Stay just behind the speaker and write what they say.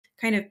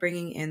kind of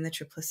bringing in the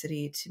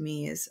triplicity to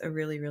me is a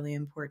really, really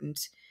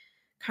important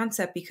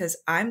concept, because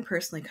I'm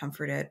personally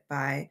comforted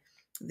by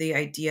the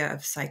idea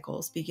of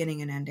cycles,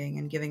 beginning and ending,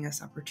 and giving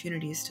us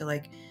opportunities to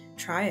like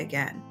try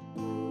again.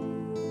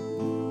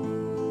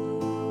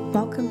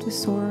 Welcome to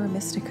Soror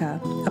Mystica,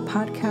 a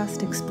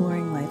podcast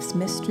exploring life's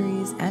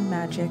mysteries and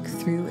magic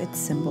through its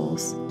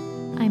symbols.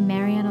 I'm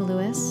Mariana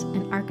Lewis,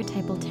 an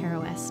archetypal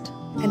tarotist.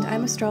 And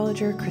I'm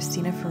astrologer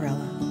Christina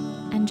Farella.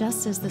 And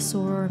just as the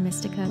Soror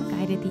Mystica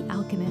guided the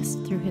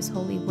alchemist through his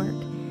holy work,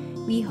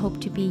 we hope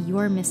to be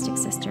your mystic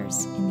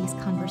sisters in these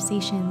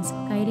conversations,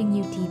 guiding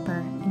you deeper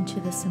into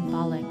the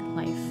symbolic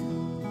life.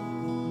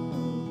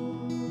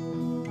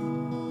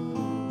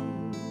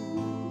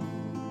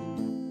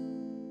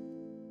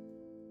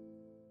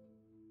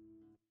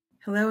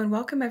 Hello and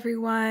welcome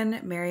everyone.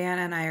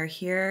 Mariana and I are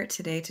here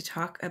today to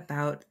talk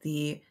about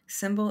the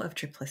symbol of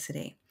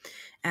triplicity.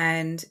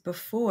 And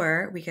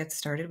before we get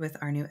started with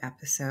our new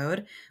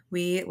episode,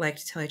 we like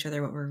to tell each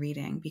other what we're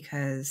reading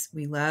because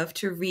we love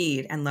to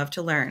read and love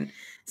to learn.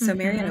 So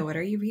Mariana, what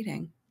are you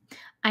reading?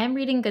 I am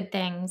reading good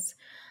things.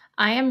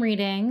 I am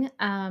reading,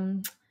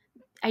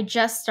 I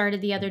just started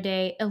the other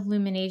day,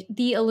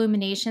 The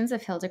Illuminations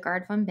of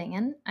Hildegard von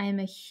Bingen. I am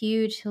a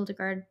huge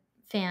Hildegard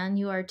fan.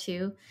 You are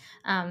too.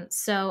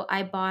 So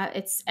I bought,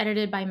 it's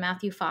edited by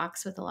Matthew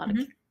Fox with a lot of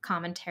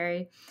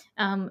commentary.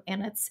 And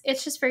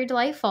it's just very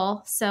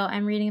delightful. So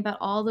I'm reading about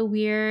all the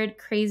weird,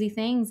 crazy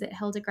things that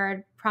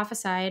Hildegard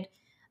prophesied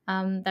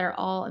that are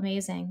all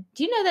amazing.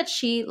 Do you know that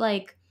she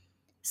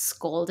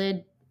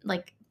scolded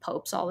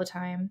popes all the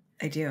time?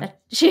 I do.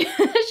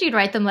 She'd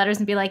write them letters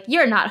and be like,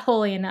 "You're not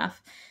holy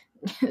enough.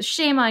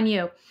 Shame on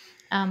you."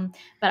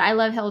 But I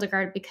love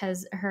Hildegard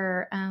because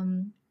her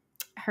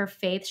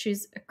faith,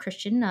 she's a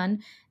Christian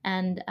nun,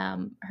 and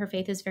her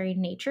faith is very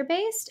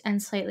nature-based and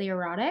slightly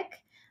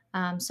erotic.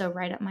 So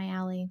right up my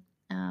alley.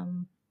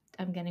 I'm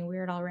getting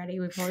weird already.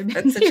 We've only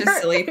been That's such a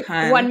silly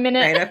pun. 1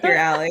 minute. Right up your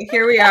alley.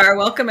 Here we are.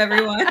 Welcome,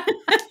 everyone.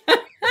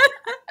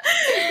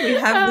 We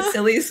have the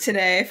sillies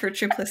today for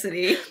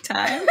triplicity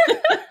time.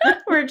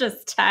 We're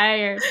just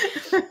tired.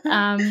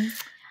 And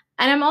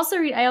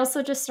I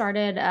also just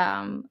started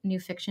a new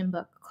fiction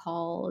book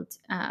called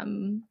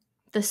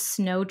The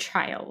Snow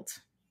Child,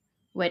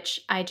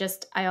 which I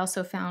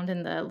also found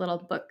in the little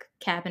book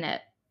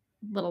cabinet,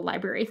 little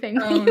library thing.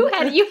 You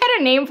had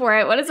a name for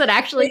it. What is it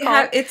actually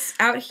called? It's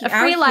out here. A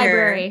free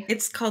library.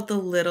 It's called the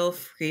Little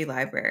Free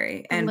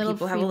Library. And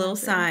people have a little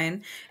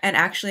sign. And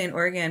actually in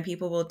Oregon,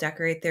 people will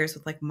decorate theirs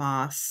with like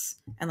moss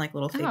and like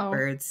little fake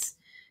birds.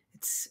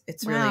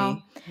 It's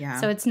really,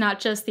 yeah. So it's not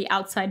just the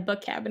outside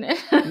book cabinet.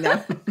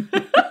 No.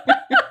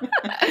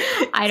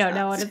 I don't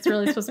know what it's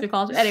really supposed to be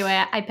called.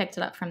 Anyway, I picked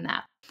it up from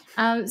that.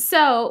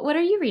 So what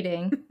are you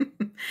reading?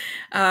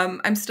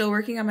 I'm still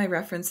working on my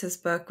references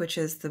book, which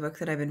is the book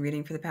that I've been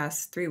reading for the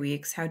past 3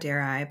 weeks. How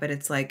dare I? But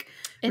it's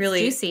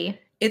really juicy.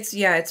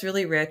 It's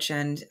really rich,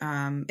 and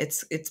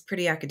it's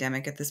pretty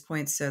academic at this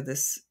point. So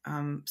this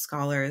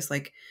scholar is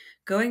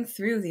going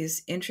through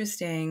these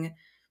interesting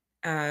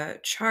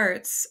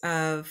charts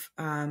of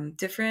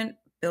different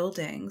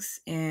buildings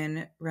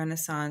in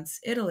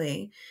Renaissance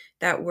Italy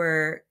that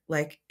were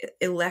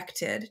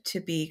elected to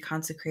be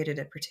consecrated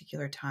at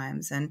particular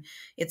times. And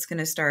it's going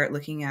to start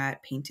looking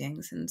at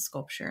paintings and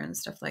sculpture and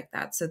stuff like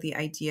that. So the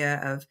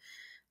idea of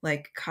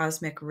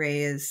cosmic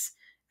rays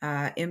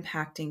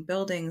impacting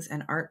buildings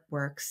and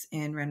artworks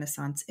in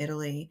Renaissance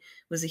Italy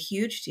was a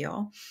huge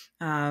deal.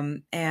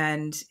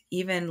 And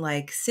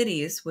even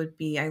cities would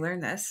be, I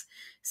learned this,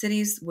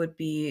 cities would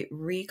be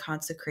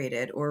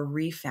reconsecrated or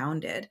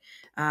refounded,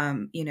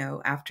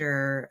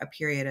 after a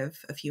period of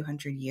a few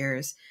hundred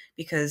years,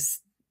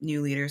 because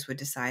new leaders would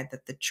decide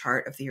that the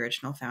chart of the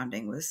original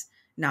founding was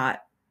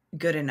not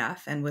good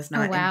enough and was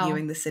not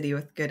imbuing the city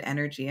with good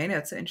energy. I know,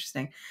 it's so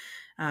interesting.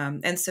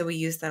 And so we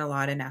use that a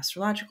lot in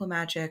astrological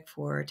magic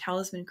for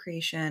talisman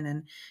creation.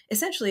 And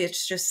essentially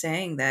it's just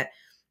saying that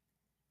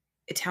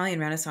Italian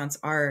Renaissance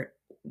art,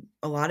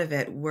 a lot of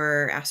it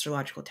were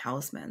astrological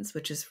talismans,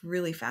 which is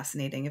really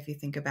fascinating if you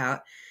think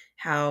about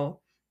how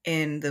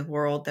in the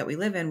world that we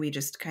live in, we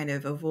just kind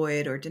of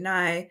avoid or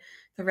deny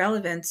the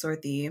relevance or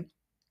the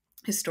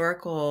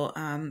historical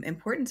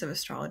importance of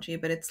astrology,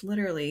 but it's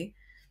literally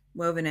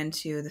woven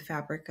into the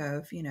fabric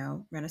of,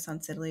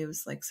 Renaissance Italy. It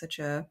was such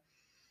an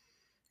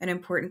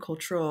important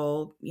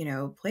cultural,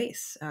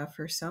 place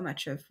for so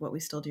much of what we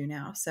still do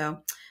now.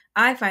 So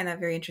I find that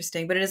very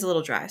interesting, but it is a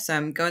little dry. So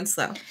I'm going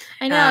slow.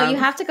 I know you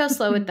have to go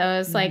slow with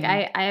those.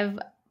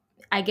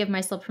 I give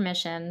myself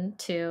permission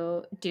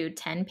to do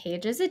 10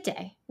 pages a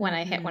day when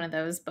I hit one of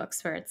those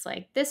books where it's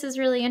this is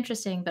really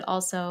interesting, but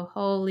also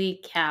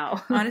holy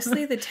cow.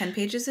 Honestly, the 10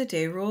 pages a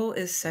day rule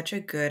is such a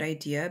good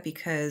idea,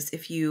 because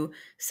if you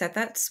set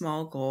that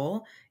small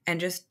goal and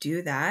just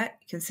do that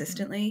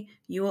consistently,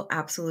 you will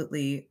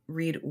absolutely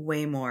read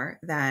way more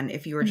than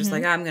if you were just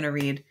I'm going to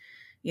read,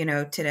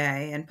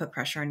 today, and put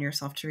pressure on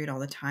yourself to read all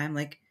the time.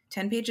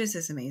 10 pages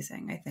is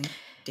amazing, I think,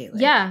 daily.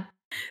 Yeah.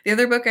 The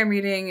other book I'm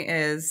reading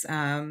is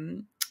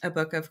a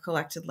book of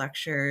collected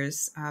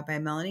lectures by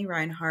Melanie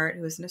Reinhardt,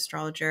 who is an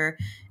astrologer,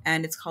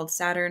 and it's called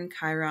Saturn,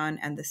 Chiron,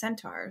 and the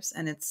Centaurs,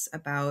 and it's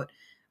about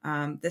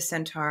the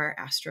centaur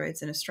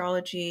asteroids in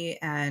astrology.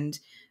 And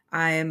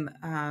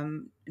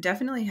I'm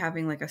definitely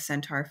having like a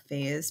centaur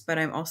phase, but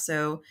I'm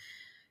also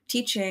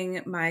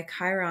teaching my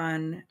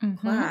Chiron Mm-hmm.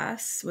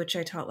 class, which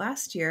I taught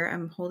last year.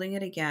 I'm holding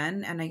it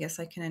again, and I guess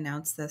I can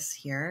announce this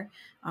here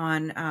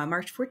on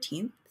March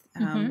 14th.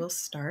 Mm-hmm. We'll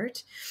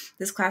start.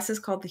 This class is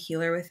called The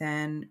Healer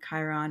Within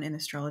Chiron in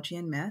Astrology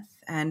and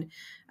Myth. And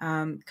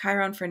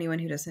Chiron, for anyone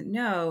who doesn't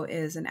know,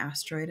 is an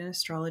asteroid in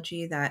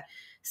astrology that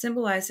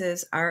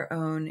symbolizes our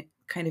own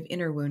kind of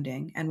inner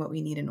wounding and what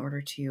we need in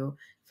order to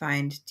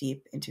find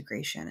deep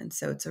integration. And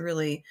so it's a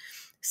really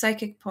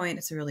psychic point.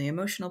 It's a really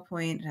emotional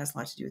point. It has a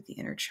lot to do with the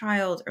inner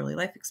child, early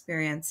life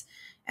experience,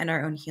 and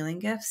our own healing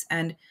gifts.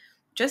 And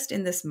just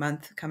in this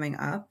month coming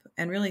up,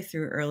 and really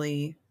through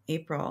early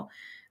April,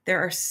 there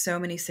are so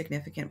many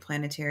significant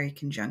planetary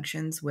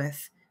conjunctions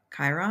with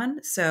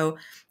Chiron. So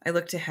I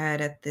looked ahead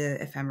at the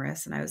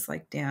ephemeris and I was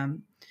like,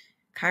 damn,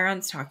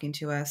 Chiron's talking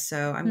to us.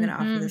 So I'm going to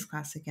offer Mm-hmm. this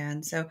class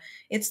again. So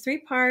it's 3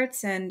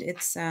 parts, and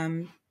it's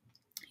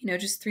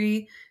just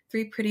three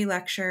pretty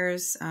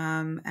lectures,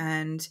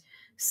 and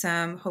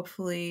some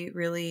hopefully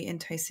really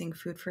enticing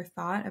food for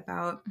thought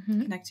about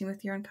Mm-hmm. connecting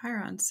with your own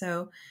Chiron.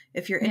 So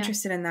if you're Yeah.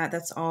 interested in that,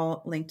 that's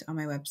all linked on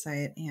my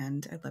website,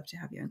 and I'd love to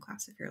have you in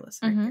class if you're a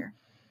listener Mm-hmm. here.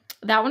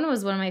 That one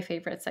was one of my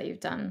favorites that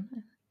you've done.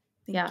 Thank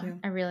Yeah, you.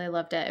 I really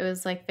loved it. It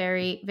was like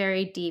very,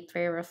 very deep,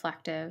 very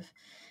reflective,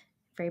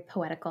 very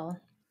poetical.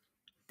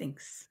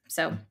 Thanks.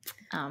 So,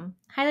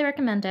 highly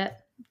recommend it.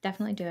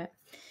 Definitely do it.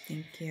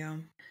 Thank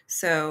you.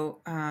 So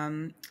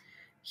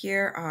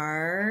here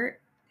are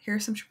here are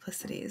some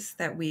triplicities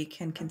that we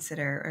can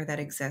consider or that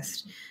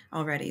exist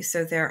already.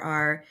 So there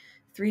are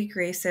 3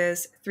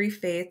 graces, 3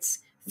 fates,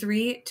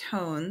 3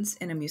 tones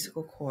in a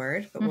musical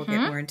chord, but we'll get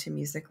Mm-hmm. more into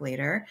music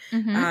later.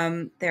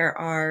 Mm-hmm. There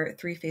are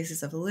 3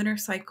 phases of the lunar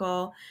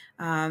cycle.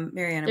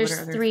 Mariana, what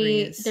are other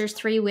threes? There's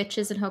 3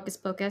 witches in Hocus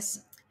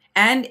Pocus.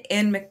 And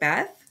in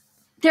Macbeth.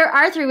 There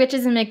are 3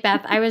 witches in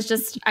Macbeth. I was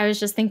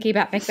just thinking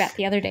about Macbeth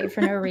the other day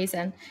for no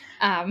reason.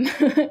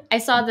 I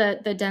saw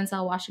the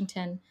Denzel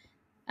Washington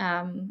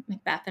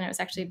Macbeth, and it was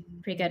actually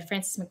pretty good.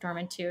 Frances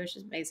McDormand too, which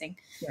is amazing.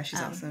 Yeah, she's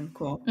Um, awesome.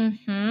 Cool.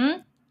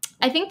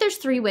 I think there's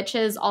 3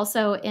 witches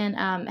also in.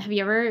 Have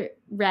you ever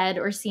read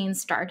or seen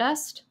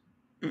Stardust?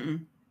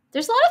 Mm-mm.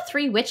 There's a lot of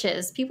 3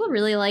 witches. People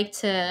really like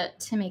to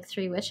make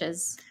 3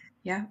 witches.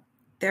 Yeah.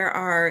 There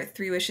are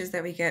 3 wishes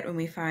that we get when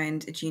we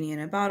find a genie in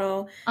a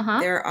bottle. Uh huh.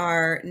 There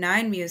are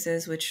 9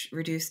 muses, which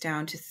reduce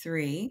down to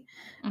 3.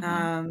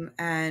 Mm-hmm.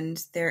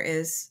 And there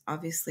is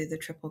obviously the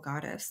triple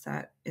goddess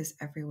that is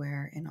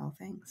everywhere in all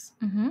things.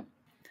 Mm-hmm.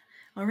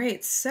 All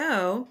right.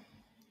 So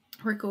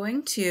we're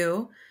going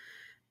to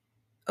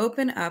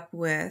open up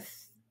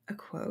with a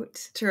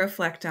quote to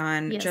reflect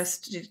on, Yes.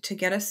 just to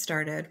get us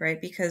started, right?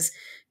 Because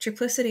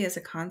triplicity as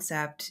a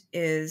concept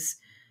is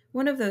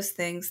one of those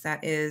things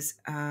that is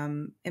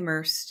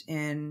immersed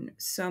in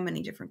so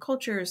many different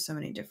cultures, so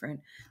many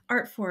different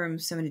art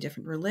forms, so many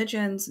different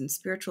religions and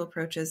spiritual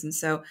approaches. And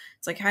so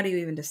it's like, how do you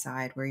even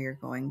decide where you're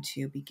going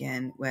to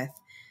begin with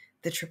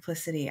the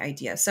triplicity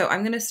idea? So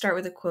I'm going to start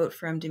with a quote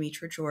from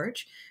Demetra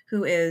George,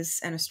 who is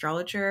an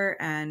astrologer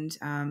and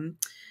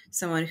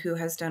someone who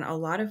has done a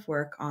lot of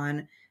work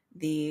on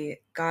the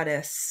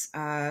goddess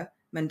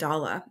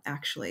mandala,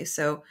 actually.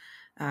 So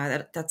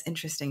that's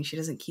interesting. She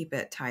doesn't keep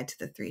it tied to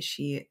the 3.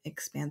 She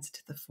expands it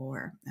to the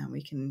 4. And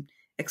we can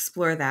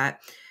explore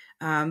that.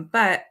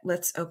 But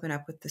let's open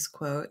up with this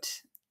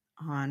quote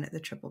on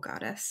the triple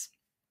goddess.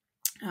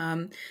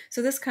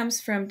 So this comes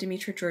from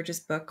Demetra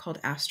George's book called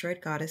Asteroid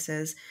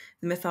Goddesses,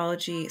 The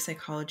Mythology,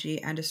 Psychology,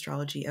 and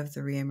Astrology of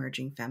the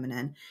Reemerging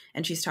Feminine.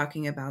 And she's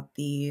talking about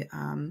the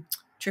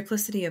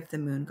triplicity of the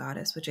moon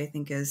goddess, which I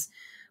think is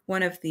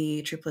one of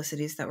the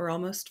triplicities that we're all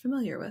most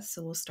familiar with.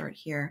 So we'll start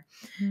here.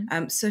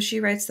 Mm-hmm. So she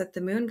writes that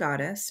the moon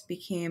goddess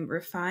became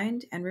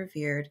refined and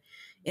revered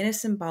in a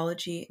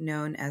symbology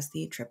known as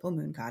the triple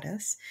moon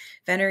goddess,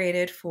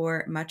 venerated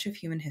for much of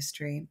human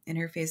history. In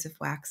her phase of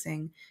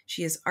waxing,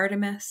 she is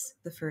Artemis,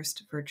 the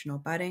first virginal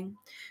budding,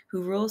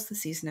 who rules the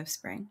season of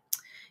spring.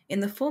 In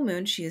the full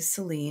moon, she is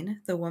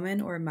Selene, the woman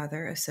or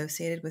mother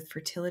associated with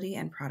fertility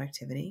and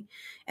productivity,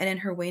 and in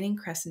her waning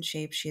crescent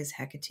shape, she is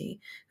Hecate,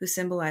 who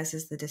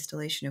symbolizes the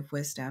distillation of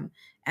wisdom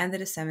and the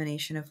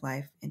dissemination of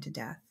life into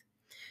death.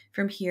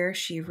 From here,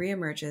 she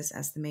reemerges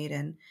as the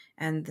maiden,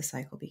 and the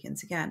cycle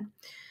begins again.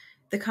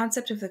 The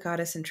concept of the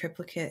goddess in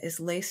triplicate is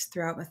laced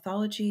throughout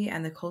mythology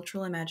and the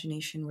cultural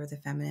imagination where the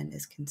feminine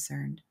is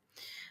concerned.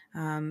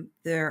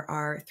 There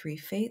are 3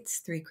 fates,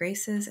 3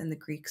 graces, and the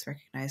Greeks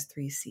recognize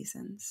 3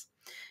 seasons.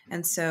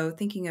 And so,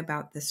 thinking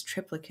about this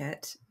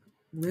triplicate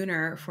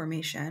lunar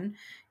formation,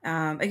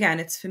 again,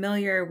 it's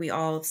familiar. We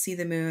all see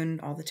the moon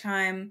all the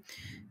time.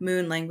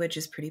 Moon language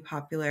is pretty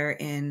popular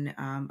in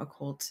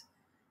occult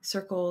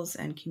circles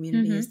and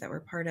communities Mm-hmm. that we're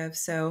part of.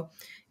 So,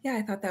 yeah,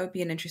 I thought that would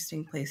be an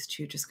interesting place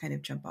to just kind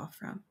of jump off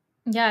from.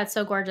 Yeah, it's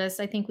so gorgeous.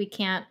 I think we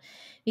can't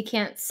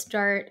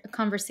start a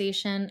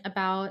conversation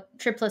about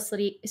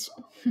triplicities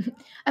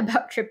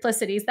about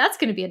triplicities. That's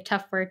going to be a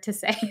tough word to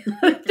say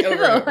Over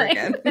and over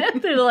again.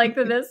 through the length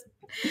of this.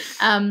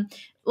 Um,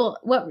 well,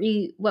 what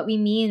we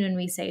mean when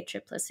we say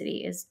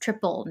triplicity is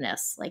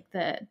tripleness, like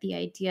the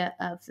idea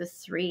of the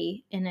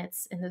three in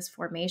this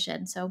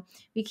formation. So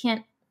we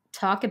can't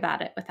talk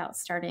about it without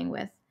starting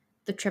with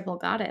the triple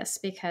goddess,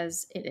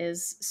 because it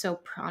is so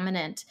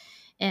prominent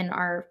in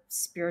our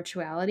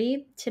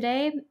spirituality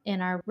today,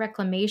 in our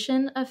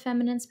reclamation of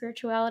feminine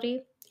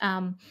spirituality.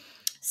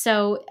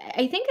 So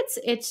I think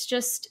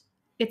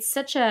it's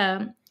such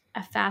a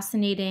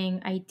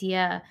fascinating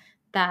idea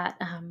that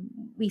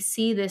we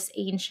see this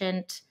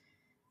ancient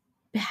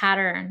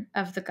pattern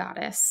of the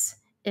goddess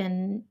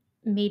in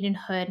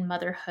maidenhood,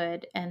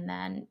 motherhood, and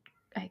then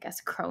I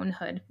guess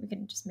cronehood. We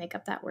can just make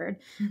up that word.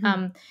 Mhm.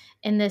 Um,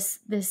 in this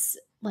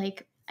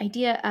like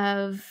idea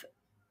of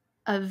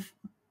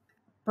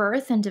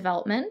birth and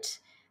development,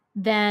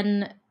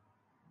 then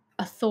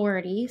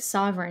authority,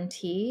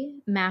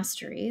 sovereignty,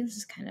 mastery. This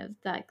is kind of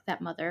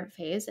that mother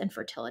phase, and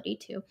fertility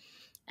too.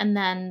 And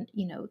then,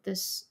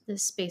 this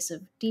space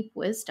of deep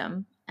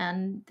wisdom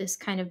and this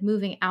kind of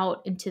moving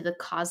out into the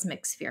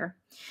cosmic sphere.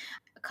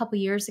 A couple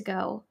years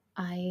ago,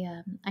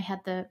 I had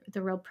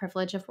the real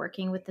privilege of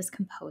working with this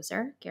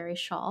composer, Gary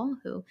Shaw,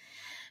 who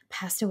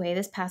passed away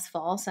this past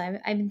fall. So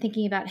I've been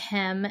thinking about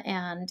him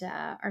and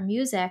our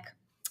music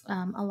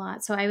a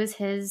lot. So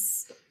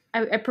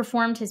I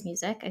performed his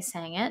music, I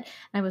sang it,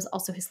 and I was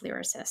also his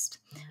lyricist.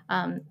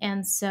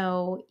 And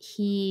so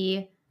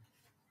he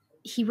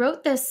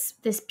wrote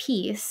this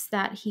piece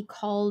that he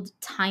called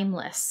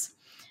Timeless.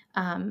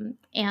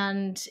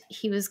 And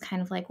he was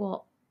kind of like,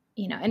 well,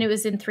 and it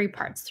was in three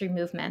parts, three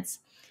movements.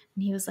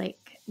 And he was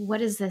like,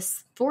 what is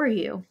this for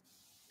you?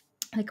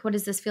 Like, what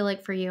does this feel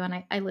like for you?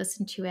 And I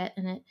listened to it,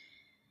 and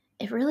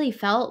it really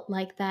felt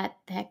like that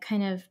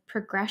kind of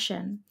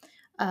progression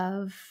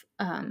of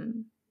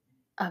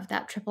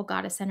that triple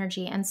goddess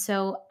energy. And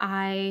so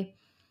I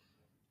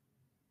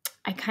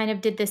kind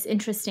of did this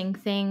interesting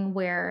thing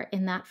where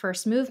in that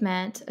first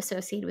movement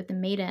associated with the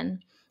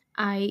maiden,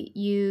 I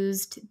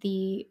used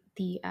the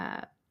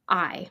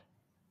I.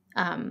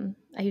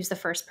 I used the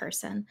first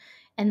person.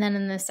 And then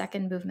in the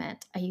second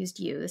movement, I used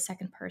you, the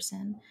second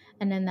person.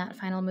 And in that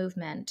final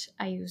movement,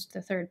 I used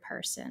the third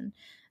person.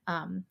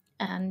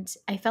 And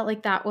I felt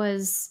like that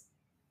was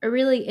a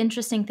really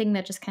interesting thing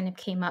that just kind of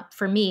came up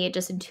for me,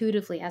 just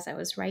intuitively as I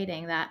was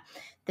writing, that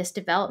this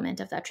development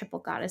of that triple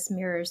goddess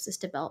mirrors this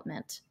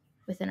development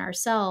within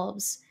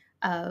ourselves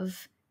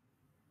of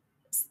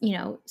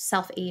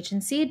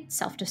self-agency,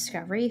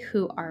 self-discovery.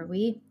 Who are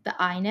we? The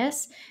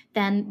I-ness.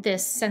 Then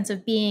this sense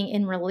of being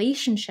in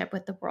relationship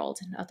with the world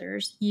and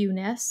others,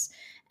 you-ness.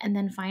 And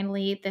then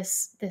finally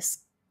this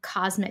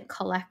cosmic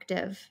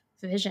collective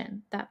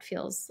vision that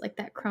feels like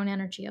that crone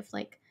energy of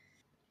like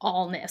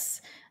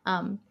allness.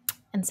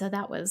 And so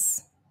that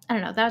was, I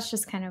don't know, that's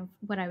just kind of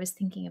what I was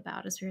thinking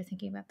about as we were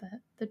thinking about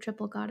the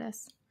triple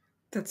goddess.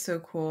 That's so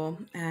cool,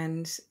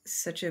 and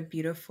such a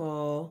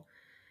beautiful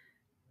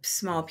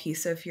small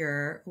piece of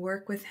your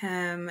work with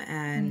him. Yeah.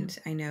 And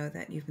I know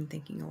that you've been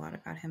thinking a lot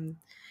about him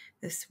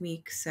this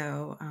week.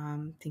 So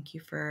thank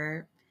you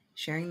for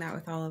sharing that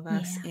with all of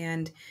us. Yeah.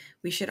 And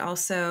we should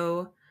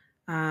also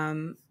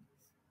um,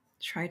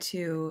 try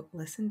to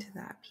listen to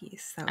that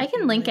piece. That I would be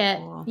can link really it.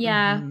 cool.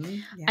 Yeah. Mm-hmm.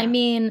 I Yeah.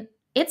 mean,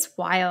 it's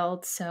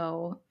wild.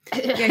 So,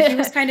 Yeah. He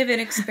was kind of an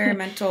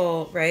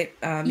experimental, right?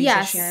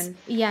 yes. Musician.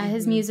 Yeah.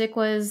 His Mm-hmm. music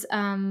was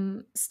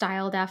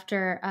styled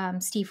after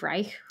Steve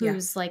Reich, Yeah.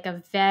 who's like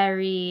a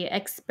very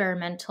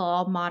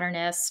experimental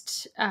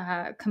modernist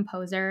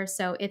composer.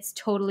 So it's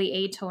totally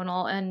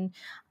atonal. And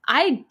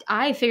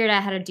I figured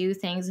out how to do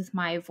things with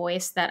my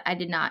voice that I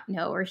did not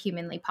know were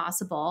humanly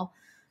possible.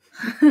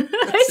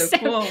 That's so So,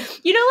 cool.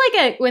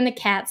 like when the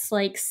cats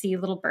like see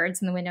little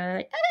birds in the window, they're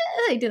like,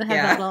 ah, they do have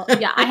that Yeah. little,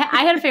 yeah. I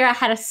had to figure out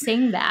how to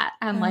sing that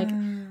on like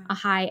a Ah,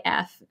 high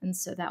F, and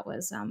so that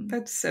was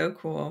that's so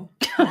cool.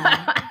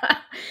 Yeah.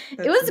 it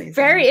That's was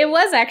amazing. it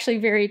was actually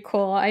very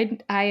cool.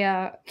 It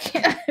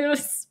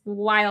was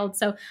wild.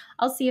 So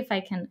I'll see if I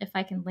can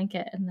link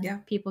it, and then Yeah.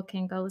 people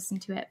can go listen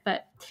to it.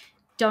 But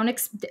don't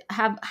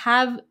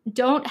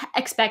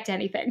expect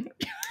anything.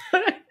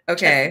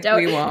 Okay.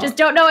 We won't. Just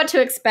don't know what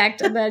to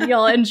expect, and then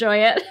you'll enjoy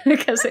it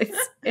because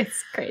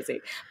it's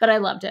crazy. But I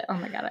loved it. Oh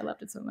my god, I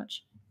loved it so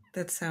much.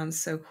 That sounds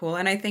so cool.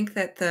 And I think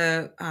that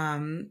the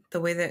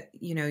way that,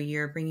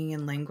 you're bringing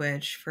in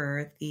language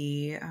for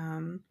the,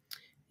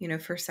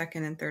 for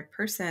second and third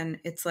person,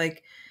 it's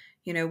like,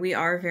 we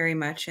are very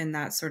much in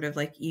that sort of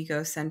like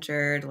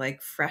ego-centered,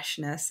 like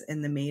freshness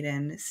in the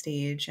maiden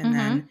stage. And Mm-hmm.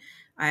 then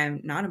I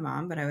am not a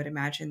mom, but I would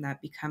imagine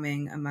that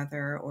becoming a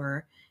mother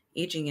or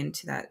aging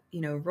into that,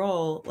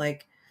 role,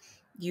 like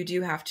you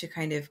do have to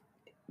kind of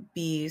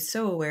be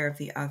so aware of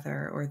the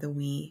other or the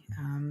we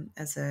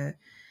as a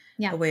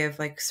Yeah. way of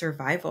like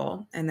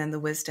survival, and then the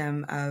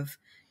wisdom of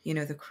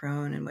the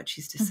crone and what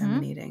she's Mm-hmm.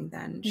 disseminating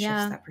then shifts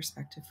Yeah. that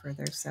perspective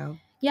further. So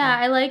Yeah,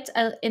 yeah. I liked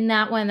in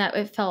that one that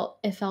it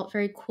felt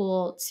very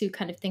cool to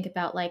kind of think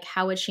about like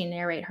how would she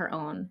narrate her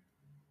own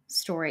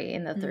story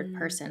in the third Mm,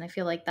 person. I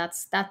feel like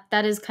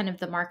that is kind of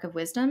the mark of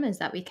wisdom, is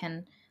that we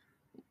can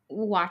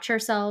watch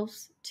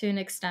ourselves to an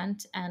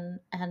extent and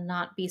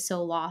not be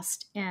so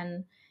lost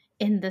in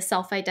the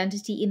self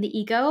identity, in the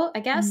ego, I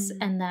guess. mm,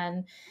 And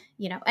then,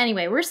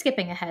 anyway, we're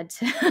skipping ahead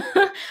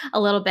to a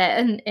little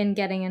bit and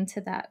getting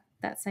into that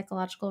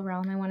psychological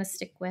realm. I want to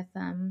stick with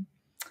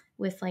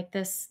like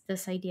this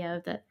idea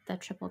of the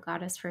triple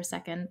goddess for a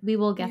second. We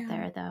will get yeah.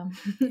 there though.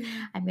 Yeah.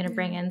 I'm going to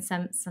bring Yeah. in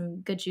some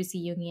good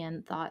juicy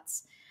Jungian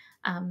thoughts.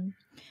 um,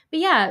 but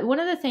yeah, one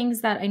of the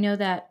things that I know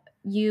that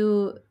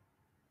you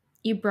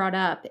brought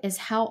up is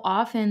how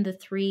often the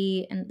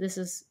three, and this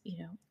is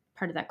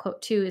part of that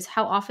quote too, is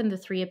how often the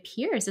three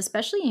appears,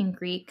 especially in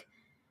Greek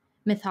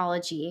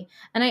mythology.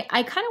 And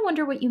I kind of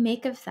wonder what you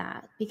make of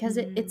that, because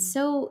Mm. it's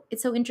so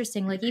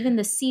interesting, like even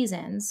the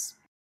seasons.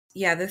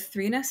 Yeah, the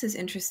threeness is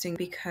interesting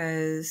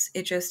because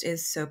it just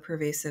is so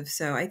pervasive.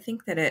 So I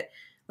think that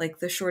like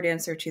the short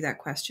answer to that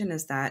question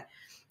is that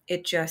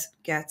it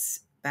just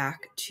gets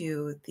back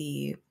to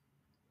the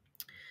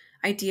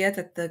idea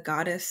that the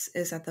goddess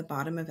is at the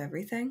bottom of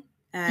everything.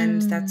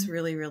 And that's Mm,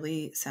 really,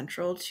 really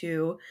central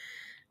to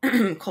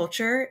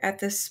culture at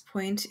this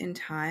point in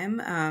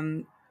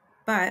time.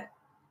 But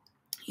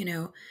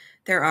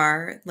there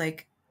are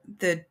like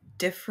the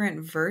different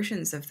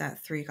versions of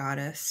that three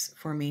goddess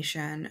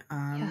formation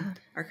yeah.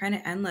 are kind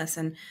of endless.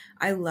 And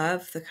I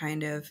love the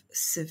kind of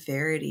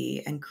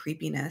severity and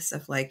creepiness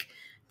of like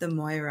the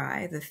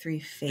Moirai, the three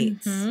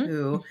fates Mm-hmm.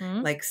 who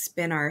Mm-hmm. like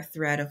spin our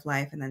thread of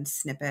life and then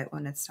snip it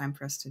when it's time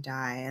for us to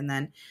die. And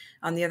then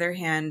on the other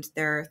hand,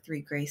 there are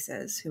three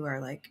graces who are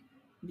like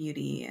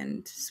beauty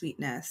and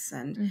sweetness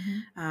and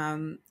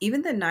Mm-hmm.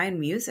 even the nine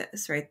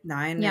muses, right?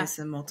 Nine Yeah. is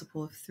a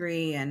multiple of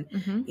three. And,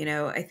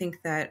 Mm-hmm. I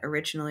think that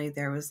originally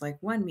there was like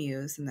one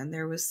muse and then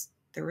there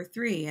were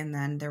three and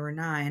then there were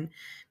nine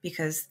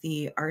because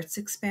the arts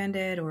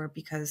expanded or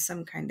because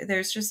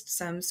there's just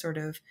some sort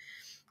of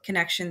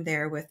connection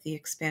there with the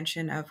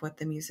expansion of what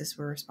the muses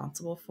were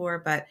responsible for.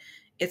 But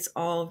it's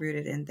all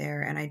rooted in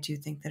there. And I do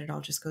think that it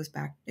all just goes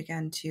back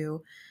again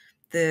to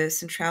the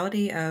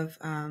centrality of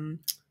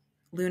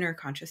lunar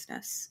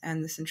consciousness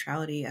and the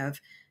centrality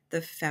of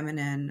the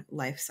feminine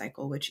life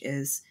cycle, which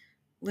is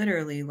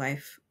literally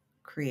life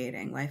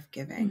creating, life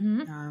giving.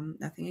 Mm-hmm.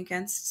 Nothing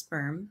against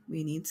sperm.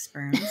 We need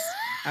sperms.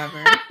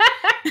 However,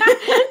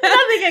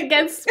 Nothing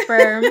against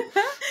sperm.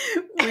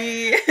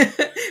 we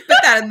put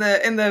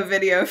that in the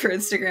video for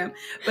Instagram.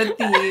 But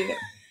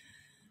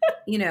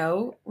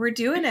we're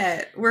doing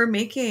it. We're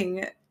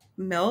making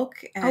milk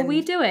Oh, we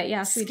and do it.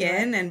 Yes, we do it.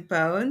 skin and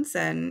bones,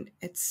 and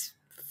it's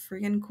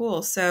friggin'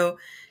 cool. So,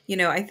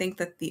 I think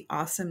that the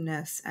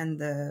awesomeness and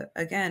the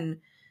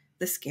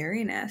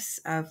scariness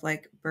of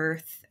like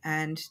birth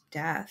and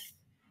death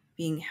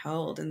being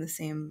held in the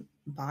same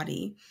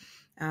body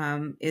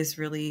is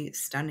really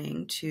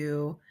stunning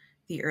to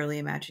the early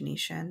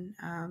imagination.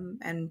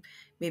 And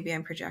maybe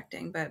I'm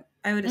projecting, but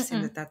I would assume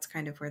Mm-mm. that that's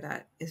kind of where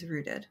that is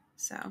rooted.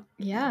 So,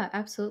 yeah. Yeah,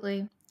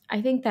 absolutely.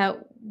 I think that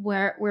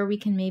where we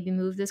can maybe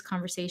move this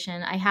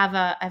conversation, I have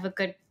a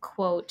good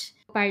quote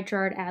by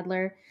Gerard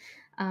Adler,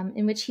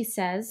 in which he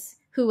says,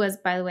 who was,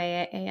 by the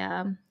way,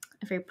 a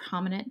very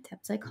prominent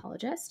depth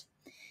psychologist,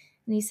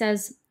 and he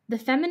says, the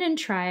feminine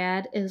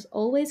triad is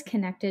always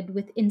connected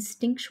with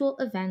instinctual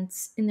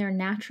events in their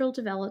natural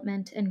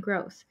development and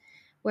growth,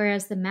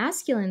 whereas the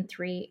masculine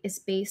three is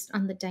based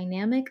on the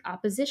dynamic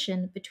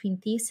opposition between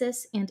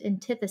thesis and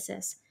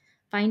antithesis,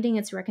 finding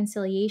its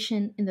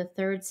reconciliation in the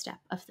third step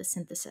of the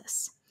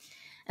synthesis.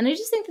 And I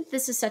just think that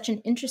this is such an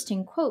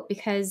interesting quote,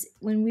 because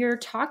when we're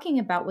talking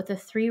about what the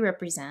three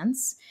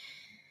represents,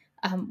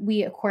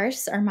 we, of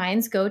course, our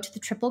minds go to the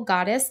triple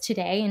goddess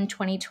today in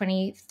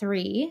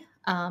 2023,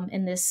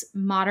 in this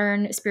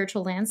modern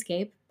spiritual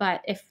landscape.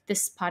 But if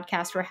this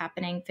podcast were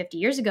happening 50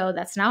 years ago,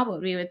 that's not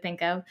what we would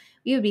think of.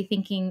 We would be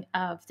thinking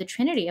of the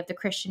Trinity, of the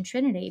Christian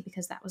Trinity,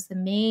 because that was the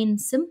main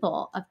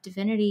symbol of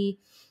divinity,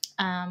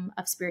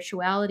 of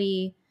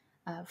spirituality,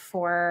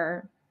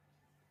 for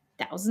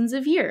thousands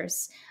of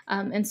years.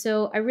 And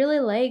so I really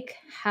like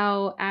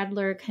how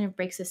Adler kind of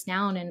breaks this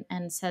down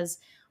and says,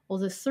 well,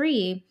 the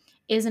three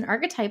is an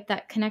archetype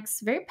that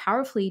connects very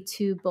powerfully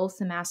to both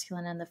the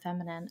masculine and the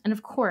feminine. And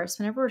of course,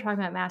 whenever we're talking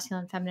about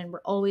masculine and feminine, we're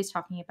always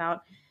talking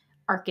about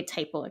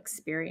archetypal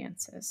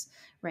experiences,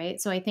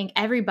 right? So I think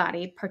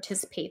everybody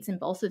participates in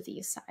both of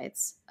these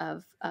sides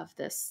of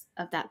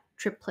that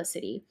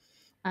triplicity.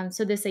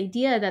 So this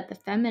idea that the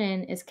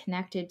feminine is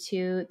connected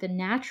to the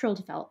natural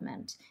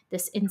development,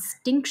 this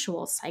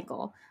instinctual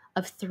cycle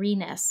of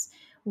threeness,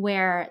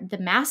 where the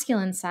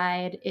masculine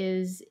side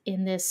is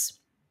in this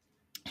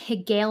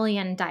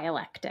Hegelian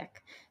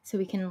dialectic. So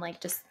we can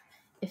like just,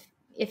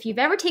 if you've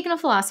ever taken a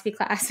philosophy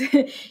class,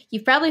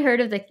 you've probably heard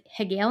of the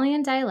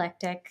Hegelian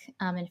dialectic.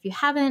 And if you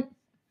haven't,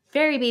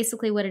 very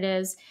basically what it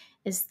is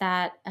is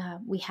that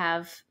we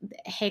have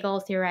Hegel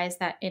theorized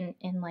that in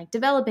like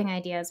developing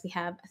ideas, we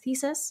have a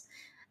thesis,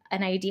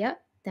 an idea,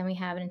 then we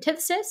have an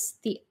antithesis,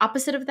 the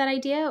opposite of that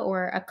idea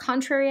or a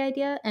contrary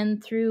idea.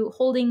 And through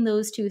holding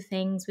those two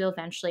things, we'll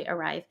eventually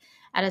arrive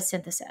at a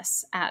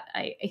synthesis, at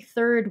a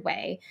third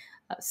way,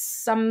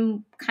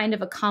 some kind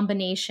of a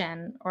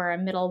combination or a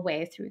middle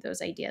way through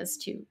those ideas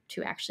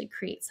to actually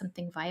create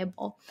something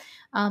viable.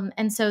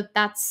 And so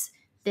that's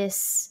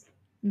this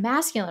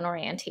masculine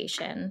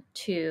orientation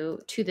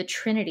to the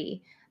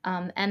Trinity.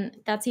 And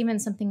that's even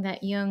something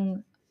that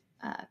Jung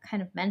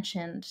kind of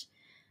mentioned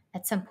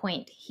at some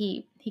point.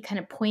 He kind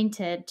of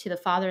pointed to the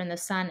Father and the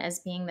Son as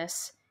being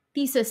this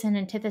thesis and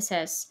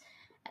antithesis.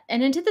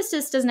 An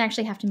antithesis doesn't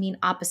actually have to mean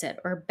opposite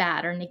or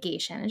bad or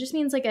negation. It just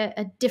means like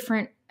a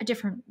different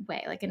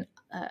way, like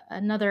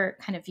another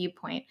kind of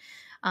viewpoint.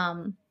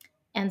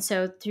 And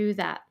so through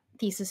that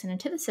thesis and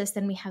antithesis,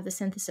 then we have the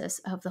synthesis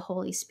of the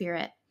Holy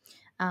Spirit,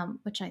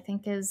 which I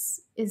think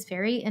is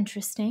very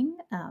interesting.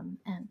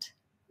 And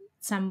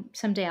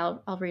someday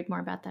I'll read more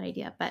about that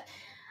idea. But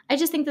I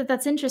just think that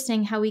that's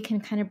interesting how we can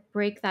kind of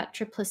break that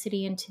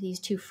triplicity into these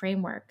two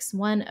frameworks,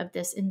 one of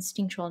this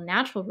instinctual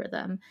natural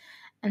rhythm,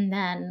 and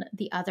then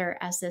the other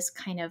as this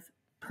kind of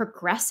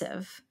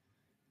progressive,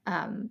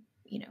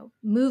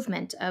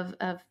 movement of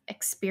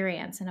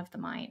experience and of the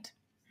mind.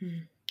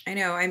 I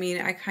know. I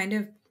mean, I kind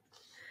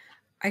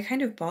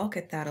of balk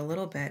at that a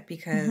little bit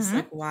because,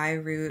 like, Mm-hmm. why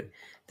root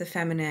the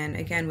feminine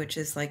again, which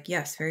is like,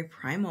 yes, very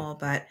primal,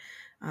 but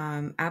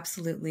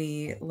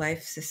absolutely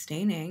life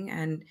sustaining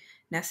and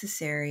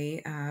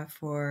necessary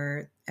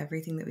for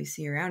everything that we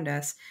see around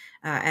us,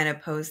 and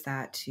oppose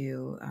that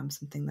to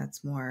something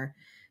that's more,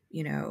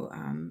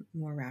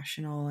 more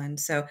rational. And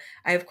so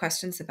I have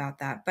questions about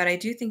that. But I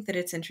do think that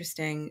it's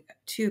interesting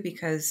too,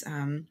 because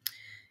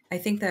I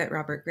think that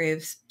Robert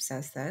Graves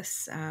says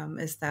this,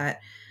 is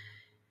that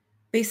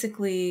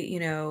basically,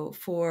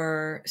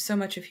 for so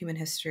much of human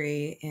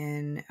history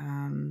in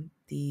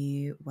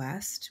the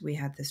West, we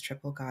had this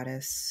triple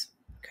goddess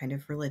kind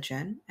of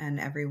religion, and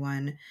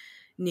everyone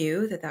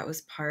knew that that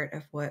was part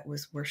of what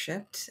was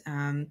worshipped.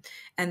 And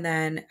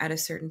then at a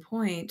certain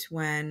point,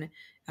 when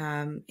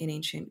in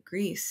ancient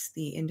Greece,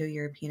 the Indo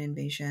European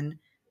invasion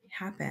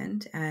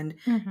happened, and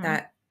Mm-hmm.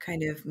 that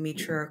kind of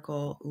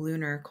matriarchal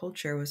lunar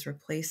culture was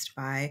replaced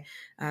by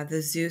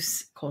the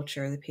Zeus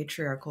culture, the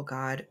patriarchal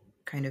god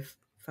kind of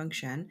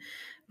function,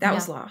 that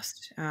was Yeah.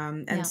 lost.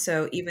 And Yeah.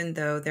 so even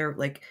though they're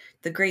like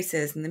the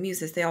graces and the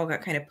muses, they all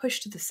got kind of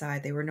pushed to the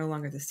side. They were no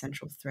longer the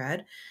central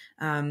thread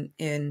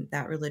in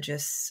that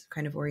religious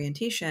kind of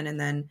orientation. And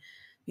then,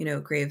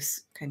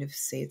 Graves kind of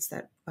states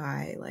that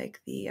by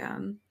like the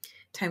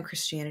time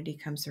Christianity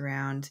comes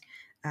around,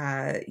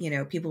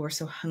 people were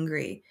so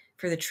hungry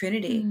for the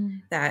Trinity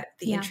Mm. that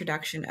the Yeah.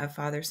 introduction of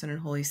Father, Son, and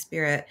Holy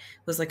Spirit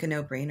was like a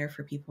no-brainer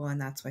for people.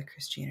 And that's why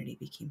Christianity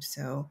became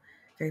so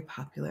very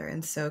popular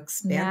and so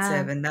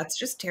expansive, Yeah. and that's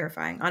just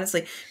terrifying,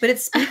 honestly. But it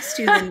speaks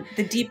to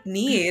the deep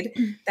need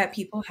that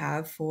people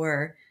have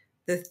for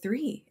the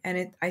three,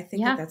 and I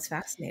think that Yeah. that's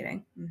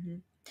fascinating.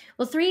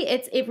 Well, three,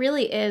 it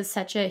really is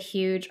such a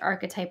huge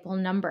archetypal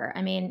number.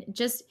 I mean,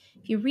 just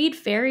if you read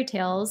fairy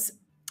tales,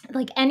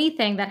 like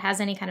anything that has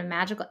any kind of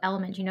magical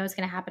element, you know it's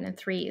going to happen in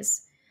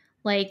threes.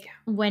 Like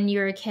when you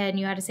were a kid and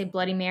you had to say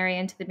Bloody Mary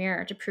into the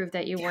mirror to prove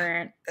that you Yeah,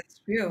 weren't that's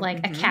true.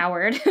 like a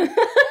coward.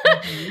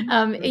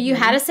 You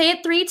had Hmm. to say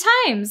it three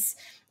times.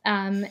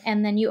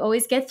 And then you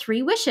always get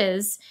three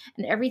wishes,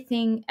 and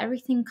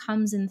everything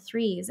comes in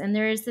threes. And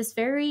there is this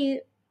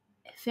very,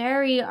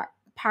 very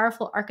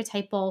powerful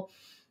archetypal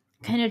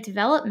kind of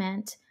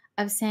development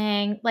of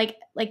saying like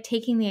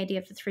taking the idea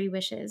of the three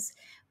wishes.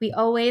 We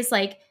always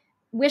like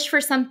wish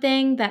for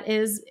something that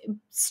is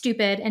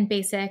stupid and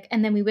basic,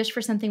 and then we wish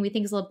for something we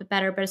think is a little bit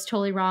better but it's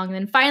totally wrong, and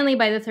then finally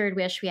by the third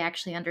wish we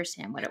actually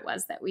understand what it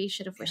was that we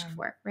should have wished Yeah,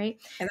 for, right?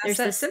 and that's There's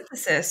that this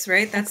synthesis,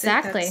 right? That's it.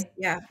 That's exactly,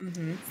 yeah.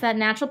 Hmm. it's that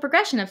natural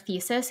progression of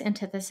thesis,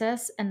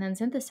 antithesis, and then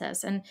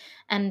synthesis. And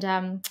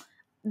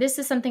this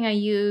is something I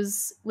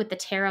use with the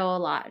tarot a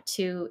lot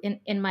too.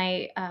 In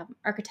my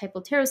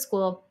archetypal tarot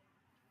school,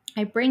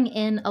 I bring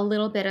in a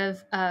little bit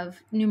of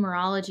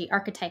numerology,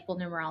 archetypal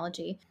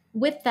numerology.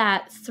 With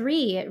that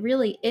three, it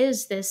really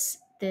is this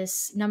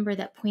number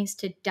that points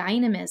to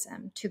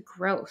dynamism, to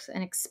growth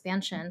and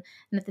expansion,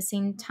 and at the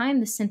same time,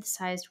 the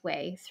synthesized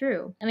way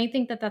through. And I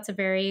think that that's a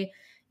very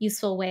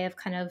useful way of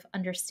kind of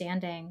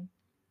understanding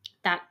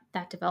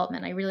that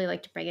development. I really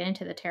like to bring it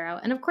into the tarot.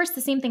 And of course,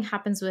 the same thing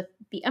happens with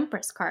the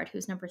Empress card,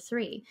 who's number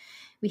three.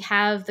 We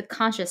have the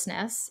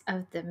consciousness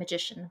of the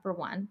magician, number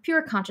one,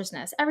 pure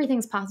consciousness.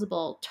 Everything's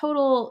possible,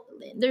 total,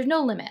 there's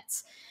no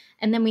limits.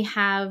 And then we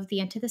have the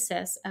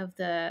antithesis of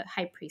the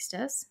high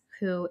priestess,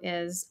 who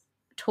is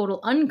total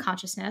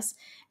unconsciousness.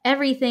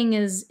 Everything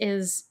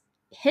is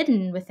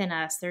hidden within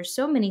us. There's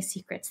so many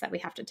secrets that we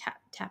have to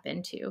tap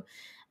into.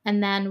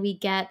 And then we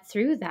get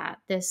through that,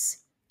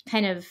 this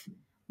kind of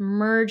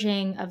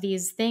merging of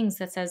these things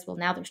that says, well,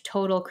 now there's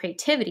total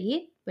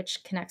creativity,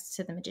 which connects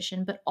to the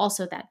magician, but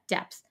also that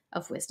depth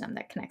of wisdom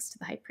that connects to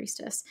the high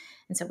priestess.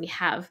 And so we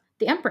have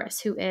the empress,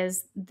 who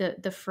is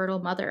the fertile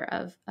mother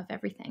of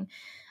everything.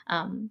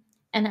 And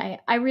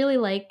I really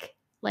like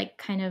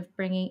kind of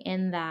bringing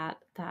in that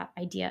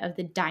idea of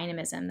the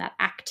dynamism, that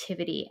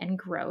activity and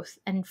growth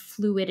and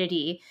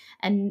fluidity,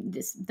 and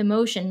the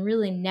motion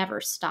really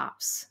never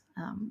stops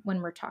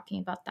when we're talking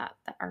about that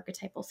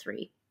archetypal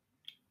three.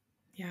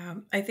 Yeah,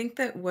 I think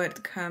that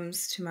what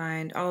comes to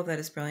mind, all of that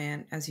is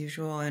brilliant as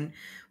usual. And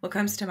what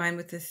comes to mind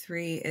with the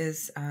three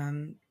is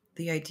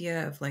the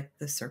idea of like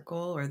the circle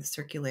or the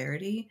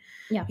circularity,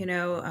 Yeah.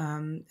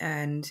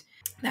 and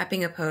that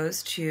being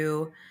opposed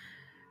to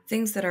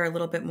things that are a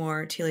little bit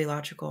more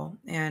teleological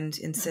and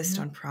insist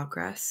Mm-hmm. on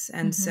progress.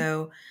 And Mm-hmm.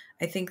 so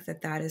I think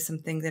that that is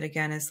something that,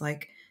 again, is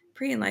like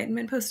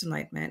pre-enlightenment,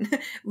 post-enlightenment,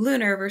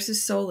 lunar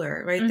versus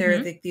solar, right? Mm-hmm.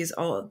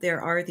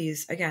 There are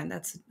these, again,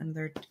 that's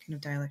another kind of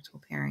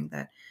dialectical pairing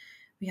that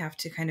we have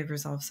to kind of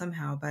resolve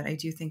somehow. But I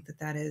do think that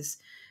that is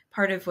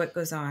part of what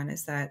goes on,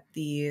 is that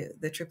the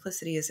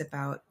triplicity is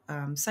about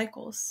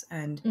cycles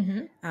and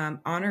Mm-hmm.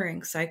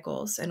 honoring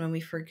cycles. And when we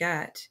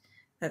forget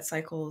that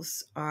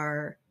cycles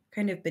are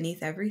kind of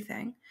beneath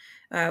everything,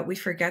 we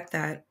forget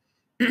that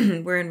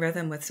we're in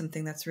rhythm with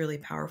something that's really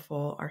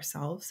powerful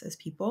ourselves as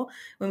people.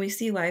 When we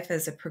see life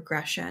as a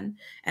progression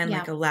and Yeah.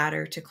 like a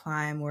ladder to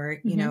climb, or,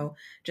 Mm-hmm.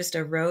 just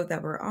a road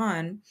that we're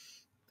on,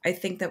 I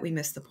think that we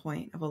miss the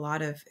point of a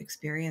lot of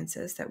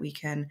experiences that we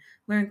can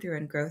learn through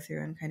and grow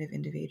through and kind of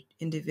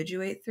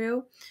individuate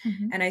through.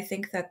 Mm-hmm. And I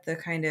think that the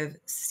kind of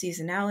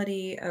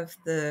seasonality of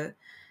the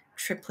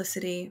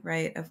triplicity,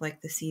 right, of like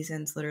the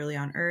seasons literally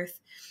on Earth,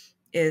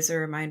 is a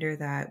reminder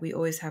that we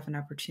always have an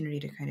opportunity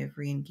to kind of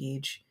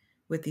re-engage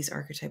with these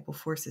archetypal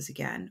forces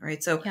again,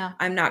 right? So Yeah.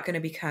 I'm not going to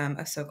become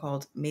a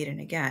so-called maiden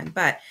again,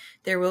 but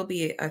there will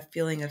be a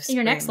feeling of In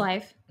your next spring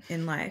life.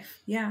 in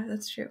life. Yeah,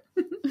 that's true.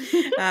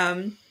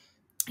 um,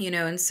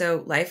 and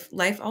so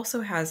life also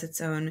has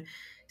its own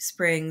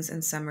springs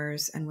and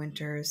summers and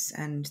winters,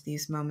 and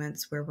these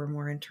moments where we're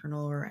more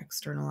internal or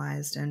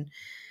externalized and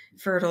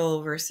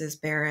fertile versus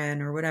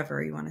barren, or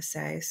whatever you want to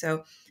say.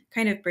 So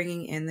kind of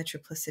bringing in the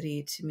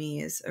triplicity to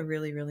me is a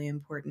really, really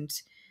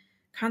important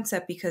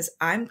concept, because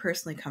I'm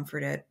personally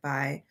comforted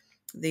by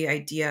the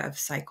idea of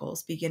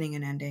cycles beginning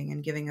and ending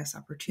and giving us Yeah.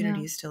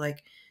 opportunities to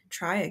like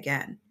try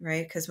again,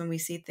 right? Because when we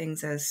see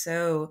things as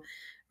so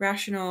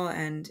rational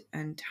and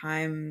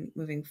time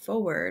moving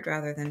forward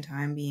rather than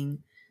time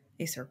being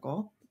a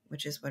circle,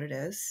 which is what it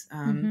is,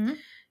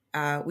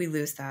 Mm-hmm. we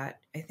lose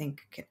that, I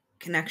think,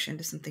 connection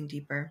to something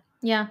deeper.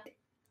 Yeah.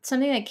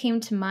 Something that came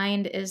to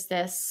mind is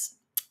this.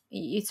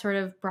 You sort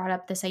of brought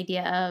up this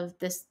idea of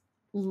this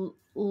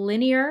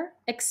linear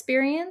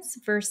experience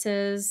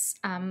versus,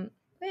 I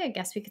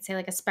guess we could say,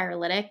 like a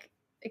spiralitic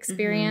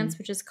experience, Mm-hmm.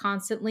 which is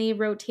constantly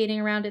rotating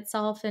around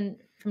itself and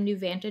from new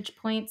vantage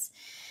points.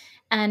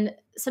 And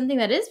something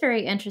that is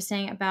very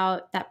interesting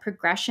about that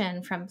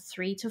progression from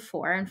 3 to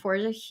 4, and 4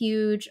 is a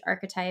huge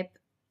archetype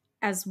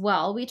as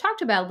well. We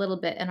talked about a little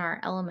bit in our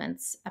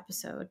elements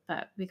episode,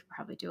 but we could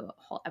probably do a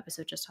whole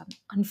episode just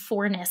on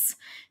fourness,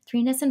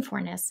 threeness and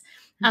fourness.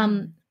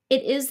 Mm-hmm.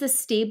 It is the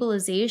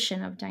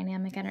stabilization of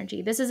dynamic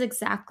energy. This is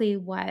exactly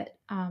what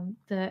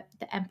the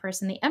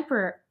Empress and the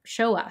Emperor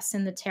show us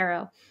in the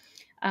tarot.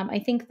 I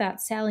think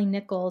that Sally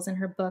Nichols, in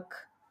her book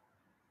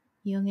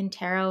Jung and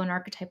Tarot, an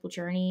Archetypal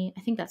Journey,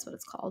 I think that's what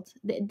it's called.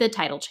 The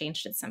title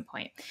changed at some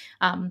point.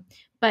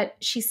 But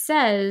she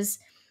says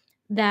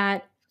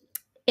that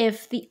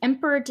if the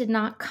emperor did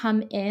not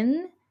come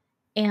in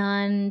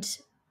and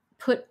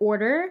put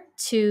order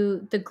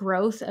to the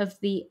growth of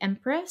the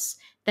empress,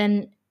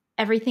 then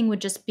everything would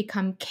just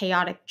become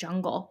chaotic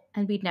jungle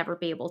and we'd never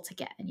be able to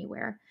get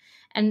anywhere.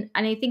 And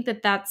I think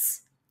that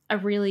that's a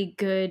really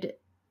good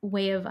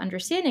way of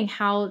understanding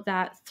how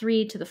that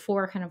 3 to the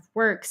 4 kind of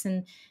works,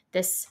 and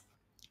this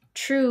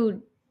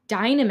true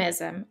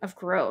dynamism of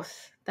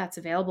growth that's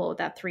available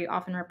that 3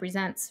 often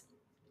represents.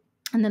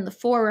 And then the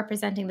 4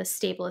 representing the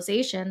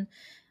stabilization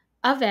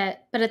of it.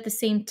 But at the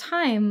same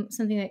time,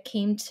 something that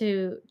came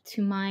to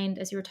mind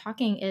as you were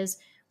talking is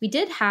we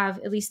did have,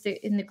 at least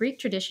in the Greek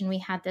tradition, we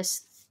had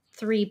this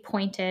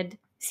 3-pointed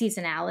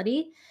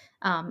seasonality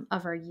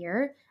of our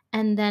year.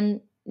 And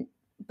then,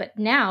 but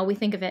now we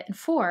think of it in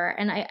 4.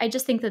 And I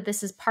just think that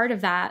this is part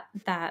of that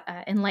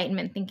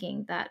Enlightenment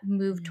thinking that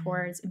moved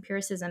towards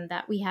empiricism,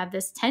 that we have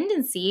this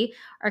tendency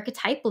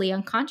archetypally,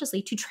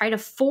 unconsciously, to try to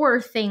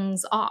 4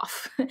 things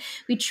off.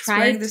 We try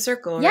Squaring the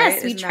circle, right?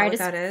 yes, we Isn't that try what to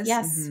that is?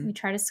 yes, Mm-hmm. we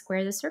try to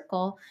square the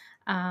circle.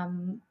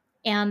 And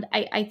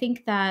I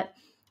think that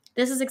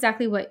this is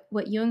exactly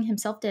what Jung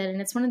himself did.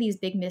 And it's one of these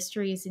big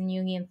mysteries in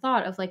Jungian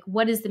thought of like,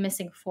 what is the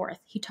missing fourth?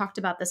 He talked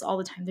about this all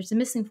the time. There's a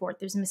missing fourth.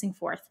 There's a missing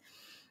fourth.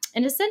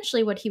 And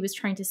essentially what he was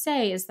trying to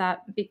say is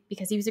that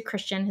because he was a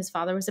Christian, his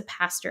father was a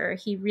pastor,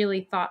 he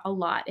really thought a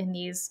lot in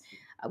these,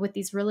 with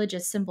these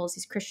religious symbols,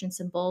 these Christian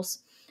symbols.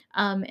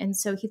 And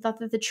so he thought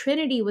that the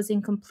Trinity was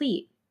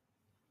incomplete.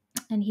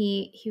 And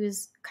he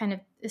was kind of,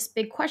 this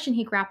big question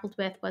he grappled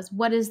with was,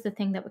 what is the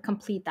thing that would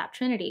complete that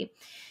Trinity?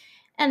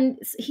 And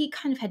he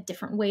kind of had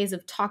different ways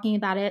of talking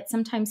about it.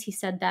 Sometimes he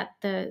said that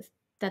the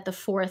that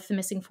the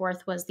missing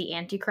fourth was the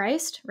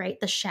Antichrist, right?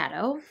 The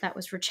shadow that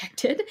was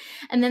rejected.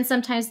 And then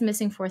sometimes the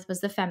missing fourth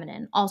was the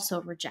feminine,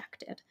 also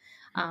rejected.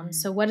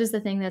 So what is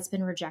the thing that's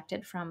been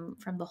rejected from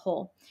the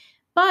whole?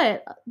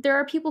 But there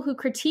are people who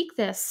critique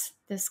this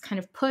kind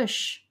of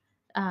push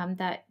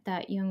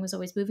that Jung was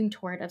always moving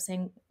toward, of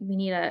saying we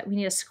need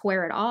to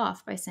square it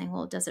off, by saying,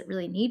 well, does it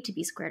really need to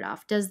be squared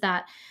off? Does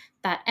that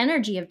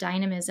energy of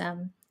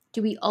dynamism,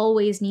 do we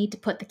always need to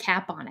put the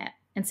cap on it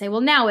and say,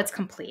 well, now it's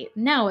complete,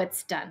 now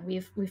it's done,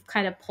 we've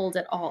kind of pulled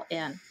it all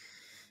in?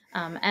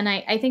 And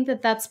I think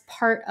that that's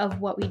part of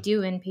what we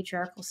do in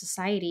patriarchal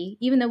society.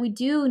 Even though we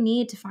do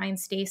need to find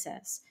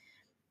stasis,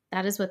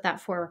 that is what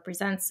that 4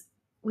 represents.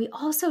 We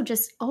also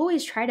just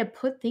always try to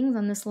put things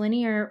on this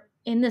linear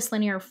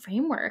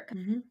framework.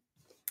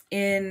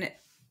 In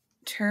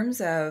terms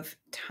of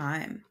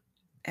time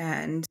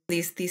and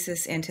these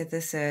thesis,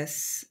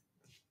 antithesis,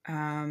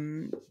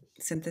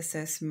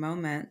 synthesis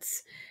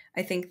moments,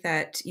 I think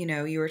that,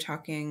 you were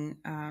talking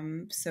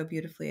so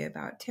beautifully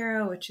about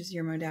tarot, which is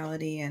your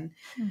modality, and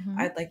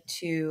I'd like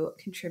to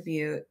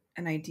contribute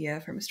an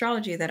idea from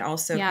astrology that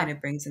also kind of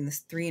brings in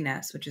this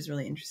 3-ness, which is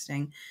really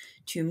interesting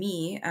to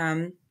me.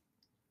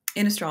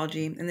 In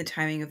astrology, and the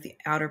timing of the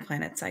outer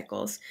planet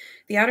cycles.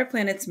 The outer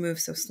planets move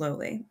so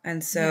slowly.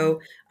 And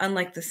so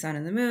unlike the sun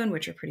and the moon,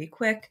 which are pretty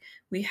quick,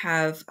 we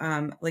have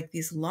like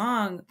these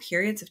long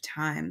periods of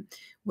time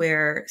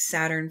where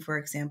Saturn, for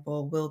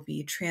example, will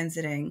be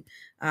transiting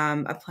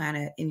a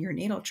planet in your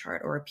natal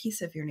chart, or a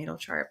piece of your natal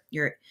chart,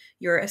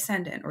 your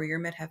ascendant or your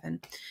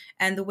midheaven.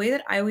 And the way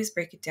that I always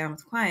break it down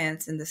with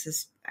clients, and this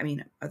is,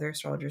 other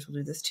astrologers will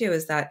do this too,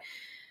 is that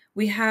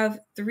we have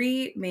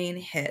 3 main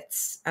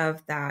hits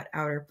of that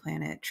outer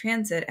planet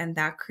transit, and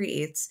that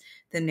creates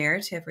the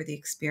narrative or the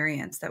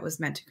experience that was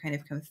meant to kind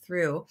of come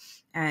through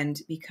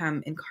and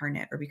become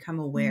incarnate or become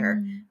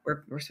aware.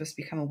 We're supposed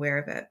to become aware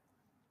of it.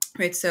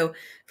 Right. So,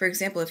 for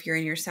example, if you're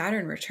in your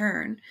Saturn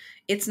return,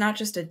 it's not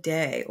just a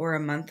day or a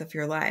month of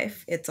your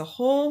life. It's a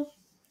whole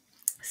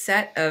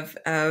set of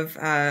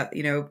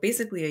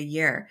basically a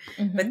year.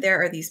 But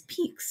there are these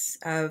peaks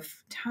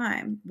of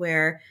time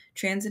where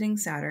transiting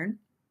Saturn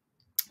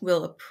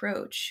will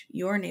approach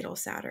your natal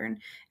Saturn.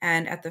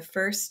 And at the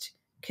first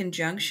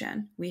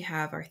conjunction, we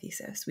have our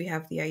thesis. We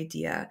have the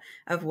idea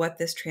of what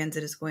this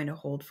transit is going to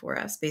hold for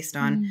us based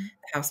on the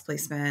house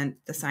placement,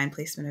 the sign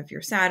placement of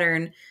your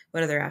Saturn,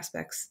 what other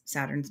aspects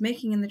Saturn's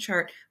making in the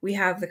chart. We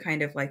have the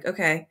kind of like,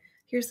 okay,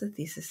 here's the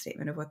thesis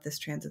statement of what this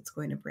transit's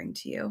going to bring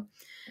to you.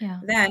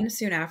 Then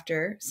soon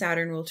after,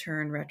 Saturn will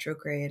turn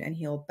retrograde, and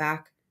he'll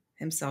back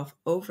himself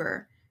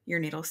over your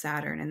natal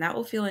Saturn. And that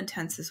will feel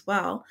intense as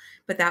well,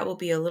 but that will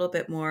be a little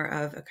bit more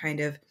of a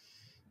kind of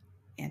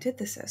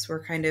antithesis.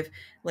 We're kind of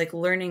like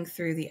learning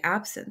through the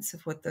absence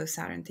of what those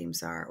Saturn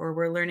themes are, or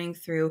we're learning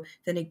through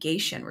the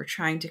negation. We're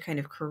trying to kind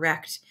of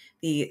correct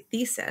the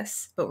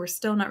thesis, but we're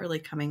still not really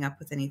coming up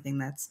with anything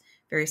that's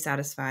very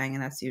satisfying.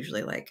 And that's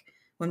usually like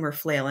when we're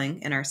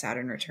flailing in our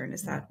Saturn return,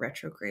 is that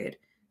retrograde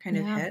kind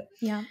of hit.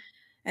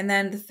 And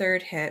then the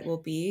third hit will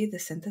be the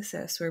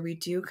synthesis, where we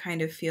do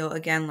kind of feel,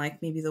 again,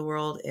 like maybe the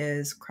world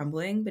is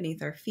crumbling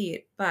beneath our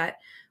feet. But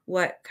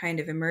what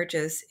kind of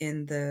emerges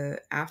in the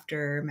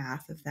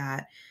aftermath of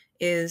that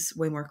is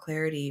way more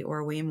clarity,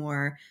 or way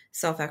more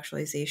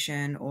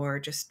self-actualization, or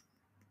just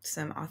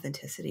some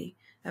authenticity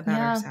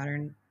about our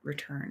Saturn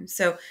return.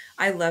 So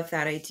I love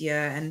that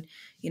idea. And,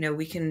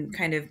 we can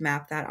kind of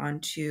map that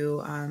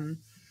onto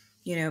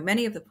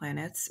many of the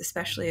planets,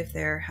 especially if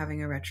they're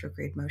having a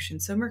retrograde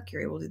motion. So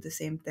Mercury will do the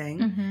same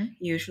thing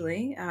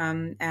usually.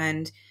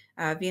 And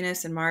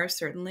Venus and Mars,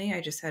 certainly.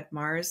 I just had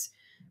Mars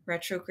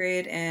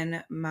retrograde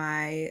in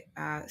my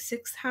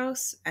 6th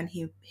house, and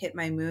he hit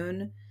my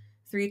moon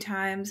 3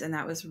 times. And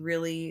that was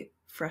really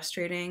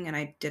frustrating. And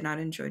I do not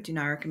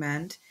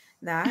recommend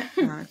that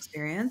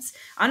experience.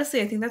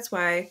 Honestly, I think that's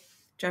why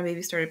John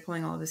Baby started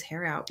pulling all of his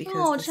hair out,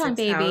 because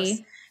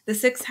the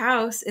 6th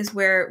house is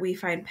where we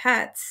find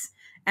pets.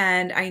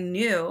 And I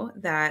knew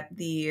that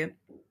the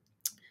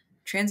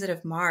transit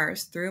of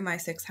Mars through my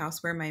 6th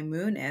house, where my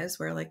moon is,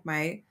 where like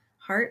my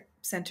heart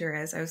center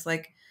is, I was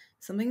like,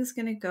 something's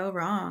going to go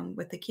wrong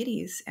with the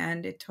kitties.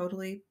 And it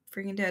totally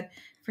freaking did.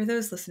 For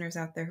those listeners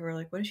out there who are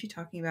like, what is she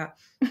talking about?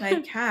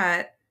 My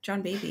cat,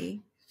 John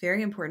Baby,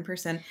 very important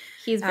person.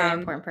 He's a very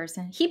important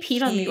person. He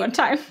peed on me one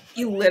time.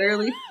 He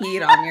literally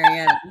peed on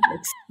Marianne, like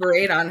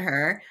sprayed on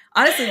her.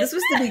 Honestly, this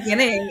was the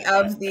beginning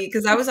of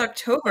because that was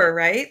October,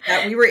 right?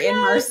 That we were in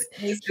Mars.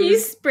 He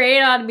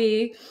sprayed on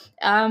me.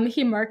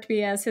 He marked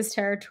me as his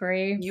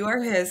territory. You are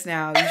his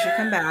now. You should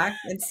come back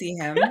and see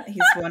him.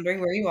 He's wondering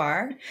where you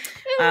are.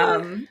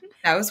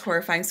 That was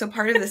horrifying. So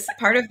part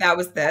of that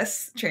was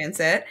this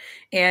transit,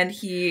 and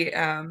he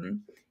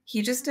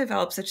just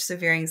developed such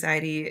severe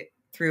anxiety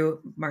through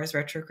Mars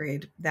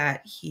retrograde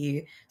that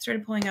he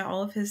started pulling out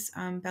all of his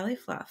belly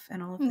fluff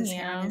and all of his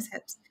hair on his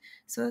hips.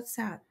 So that's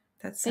sad.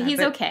 That's sad. But he's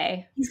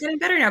okay. He's getting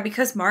better now,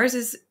 because Mars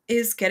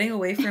is getting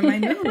away from my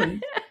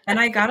moon. And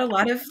I got a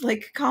lot of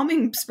like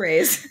calming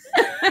sprays.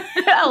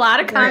 A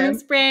lot of calming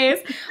sprays.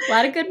 A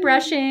lot of good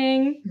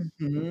brushing.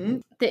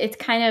 it's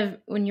kind of,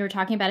 when you were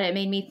talking about it, it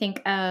made me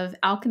think of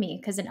alchemy,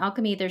 because in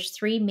alchemy there's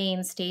three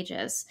main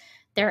stages.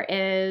 There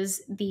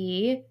is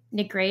the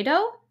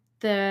nigredo,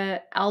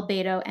 the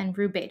albedo, and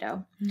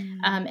rubedo.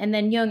 And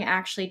then Jung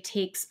actually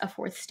takes a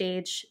fourth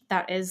stage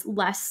that is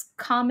less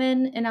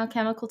common in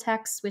alchemical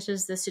texts, which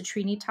is the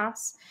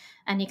trinitas,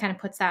 and he kind of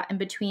puts that in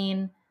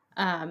between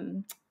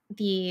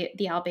the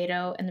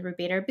albedo and the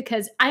rubedo,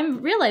 because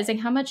I'm realizing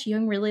how much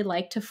Jung really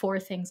liked to four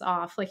things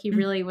off. Like, he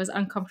really was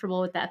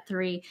uncomfortable with that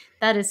three.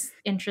 That is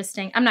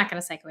interesting. I'm not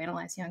going to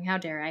psychoanalyze Jung, how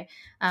dare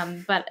I?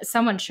 But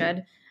someone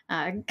should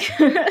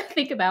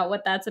think about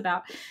what that's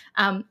about.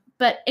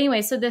 But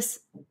anyway, so this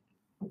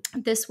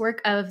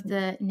work of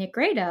the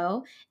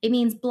nigredo, it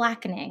means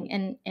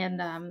blackening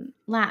in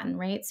Latin,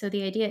 right? So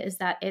the idea is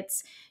that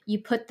it's, you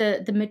put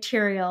the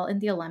material in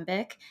the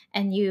alembic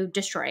and you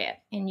destroy it,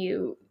 and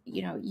you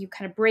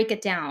kind of break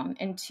it down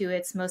into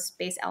its most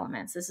base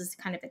elements. This is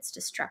kind of its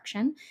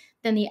destruction.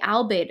 Then the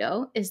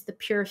albedo is the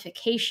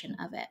purification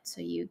of it.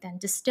 So you then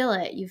distill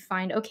it. You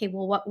find, okay,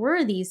 well, what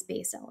were these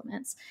base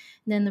elements?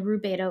 And then the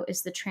rubedo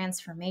is the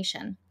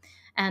transformation.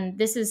 And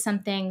this is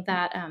something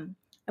that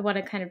I want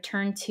to kind of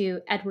turn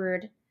to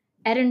Edward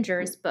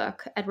Edinger's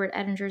book. Edward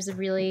Edinger is a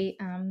really,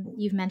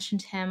 you've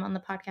mentioned him on the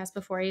podcast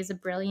before. He's a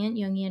brilliant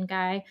Jungian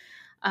guy.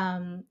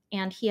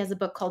 And he has a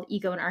book called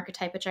Ego and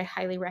Archetype, which I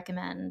highly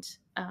recommend.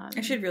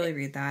 I should really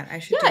read that. I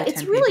should do Yeah, a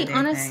it's 10 page a really, day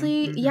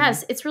honestly, thing.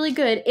 yes, it's really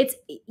good. It's,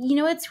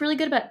 it's really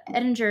good about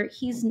Edinger.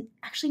 He's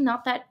actually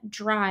not that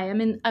dry. I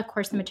mean, of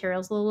course, the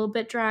material's a little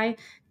bit dry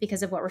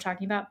because of what we're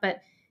talking about,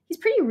 but he's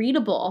pretty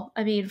readable,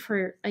 I mean,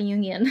 for a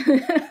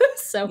Jungian.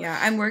 So yeah,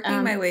 I'm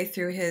working my way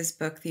through his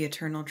book, The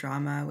Eternal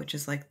Drama, which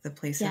is like the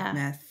place of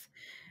myth.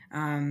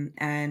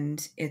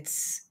 And it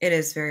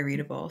is very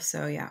readable.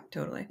 So yeah,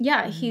 totally.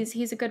 Yeah,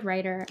 he's a good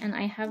writer. And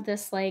I have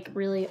this like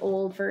really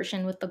old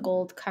version with the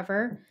gold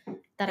cover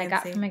that I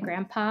got from my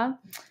grandpa.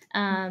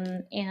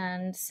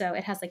 And so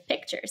it has like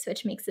pictures,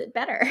 which makes it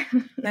better.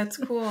 That's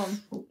cool.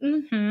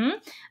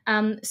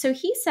 So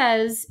he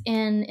says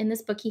in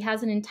this book, he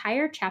has an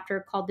entire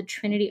chapter called the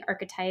Trinity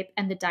Archetype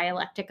and the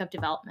Dialectic of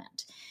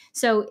Development.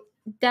 So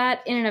that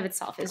in and of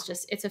itself is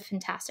just, it's a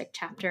fantastic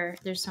chapter.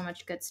 There's so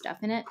much good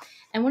stuff in it.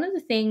 And one of the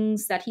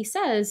things that he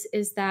says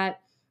is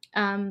that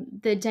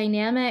the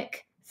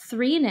dynamic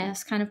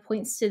threeness kind of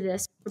points to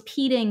this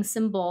repeating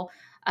symbol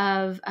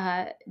of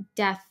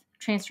death,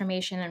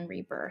 transformation, and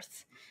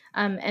rebirth.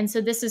 And so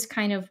this is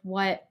kind of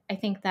what I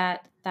think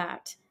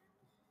that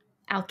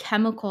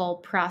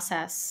alchemical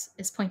process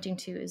is pointing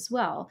to as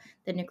well.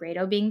 The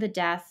nigredo being the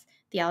death,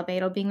 the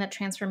albedo being that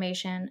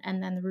transformation,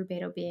 and then the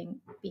rubedo being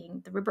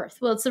the rebirth.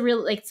 Well, it's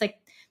it's like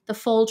the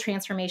full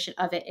transformation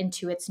of it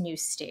into its new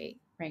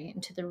state, right?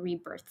 Into the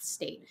rebirth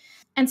state.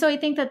 And so I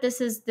think that this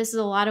is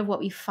a lot of what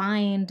we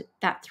find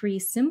that three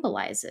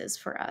symbolizes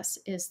for us,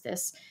 is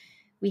this,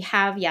 we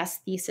have, yes,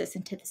 thesis,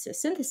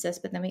 antithesis, synthesis,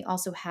 but then we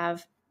also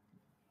have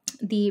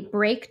the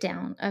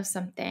breakdown of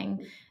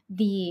something,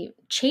 the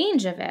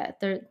change of it,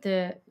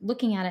 the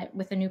looking at it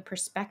with a new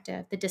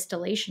perspective, the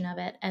distillation of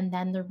it, and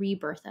then the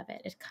rebirth of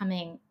it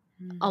coming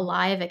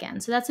alive again.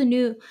 So that's a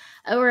new,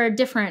 or a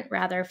different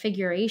rather,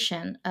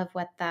 figuration of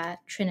what that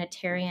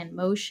Trinitarian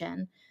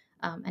motion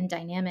and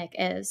dynamic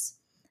is.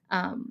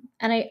 And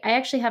I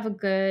actually have a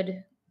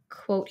good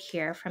quote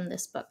here from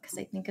this book because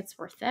I think it's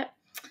worth it.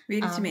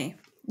 Read it to me.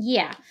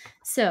 Yeah.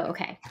 So,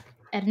 okay.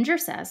 Edinger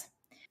says,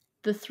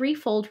 the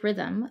threefold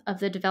rhythm of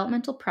the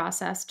developmental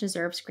process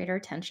deserves greater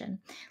attention.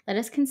 Let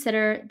us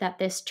consider that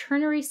this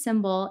ternary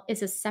symbol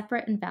is a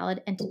separate and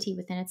valid entity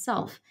within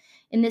itself.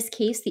 In this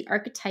case, the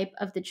archetype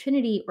of the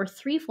trinity or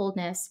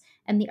threefoldness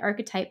and the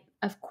archetype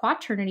of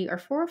quaternity or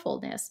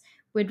fourfoldness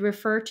would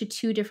refer to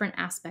two different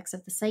aspects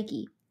of the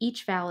psyche,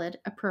 each valid,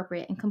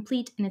 appropriate, and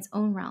complete in its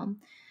own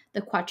realm.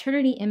 The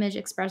quaternity image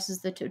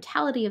expresses the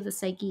totality of the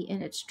psyche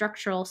in its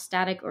structural,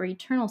 static, or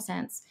eternal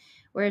sense,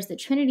 whereas the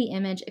Trinity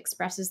image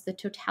expresses the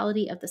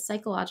totality of the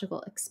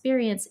psychological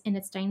experience in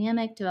its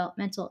dynamic,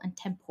 developmental, and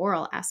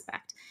temporal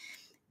aspect.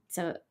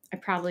 So I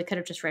probably could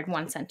have just read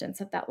one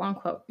sentence of that long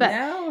quote, but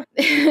no.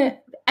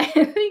 I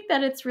think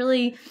that it's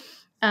really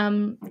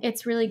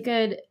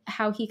good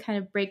how he kind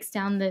of breaks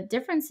down the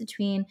difference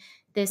between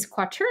this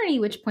quaternity,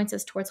 which points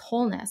us towards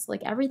wholeness,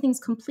 like everything's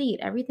complete,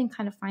 everything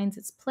kind of finds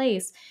its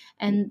place,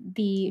 and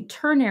the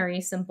ternary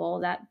symbol,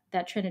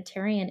 that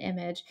Trinitarian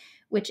image,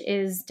 which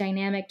is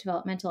dynamic,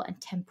 developmental, and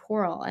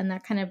temporal. And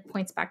that kind of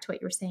points back to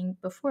what you were saying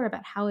before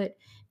about how it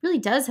really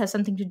does have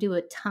something to do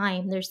with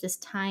time. There's this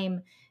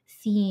time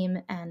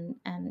theme and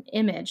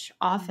image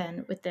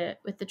often with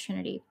the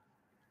Trinity.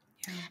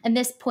 Yeah. And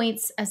this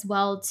points as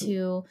well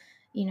to,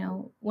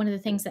 one of the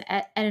things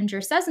that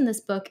Edinger says in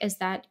this book is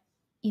that,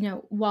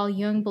 while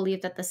Jung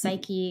believed that the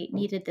psyche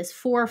needed this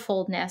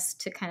fourfoldness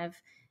to kind of,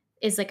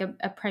 is like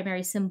a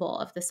primary symbol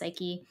of the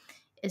psyche,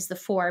 is the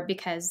four,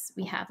 because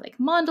we have like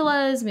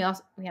mandalas,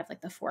 we have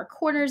like the four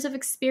corners of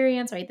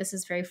experience, right? This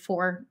is very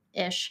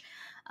four-ish.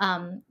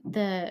 One of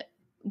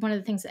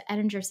the things that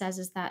Edinger says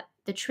is that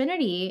the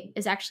Trinity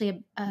is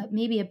actually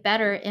maybe a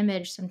better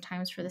image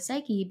sometimes for the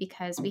psyche,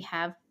 because we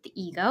have the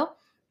ego,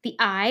 the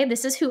I,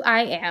 this is who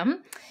I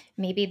am,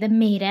 maybe the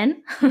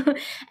maiden.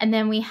 And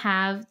then we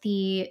have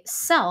the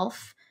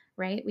self,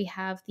 right? We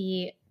have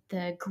the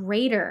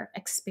greater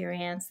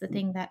experience, the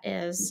thing that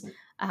is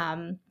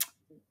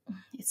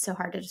it's so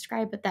hard to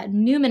describe, but that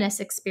numinous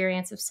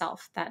experience of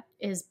self that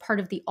is part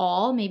of the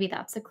all, maybe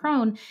that's the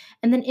crone.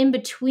 And then in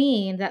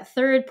between that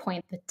third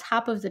point, the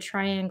top of the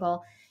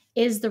triangle,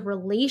 is the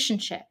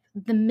relationship,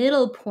 the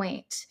middle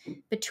point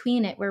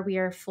between it, where we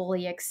are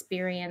fully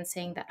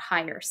experiencing that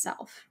higher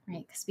self,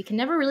 right? Because we can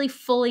never really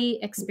fully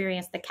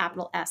experience the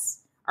capital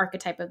S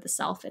archetype of the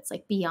self. It's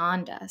like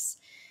beyond us.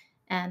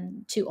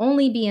 And to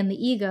only be in the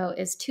ego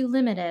is too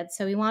limited.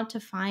 So we want to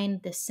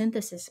find the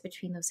synthesis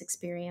between those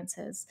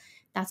experiences.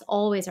 That's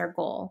always our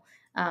goal.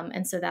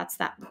 And so that's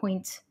that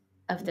point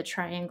of the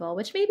triangle,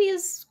 which maybe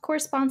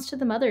corresponds to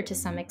the mother to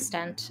some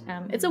extent.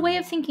 It's a way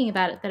of thinking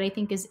about it that I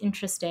think is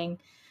interesting.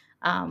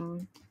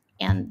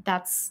 And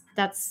that's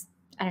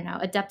I don't know,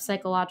 a depth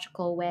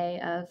psychological way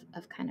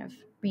of kind of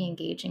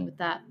re-engaging with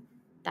that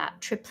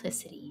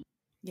triplicity.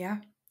 Yeah,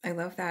 I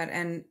love that.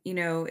 And,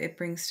 it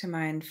brings to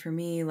mind for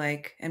me,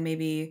 like, and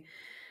maybe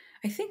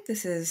I think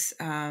this is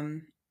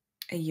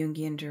a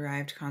Jungian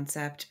derived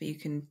concept, but you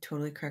can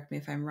totally correct me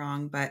if I'm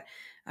wrong. But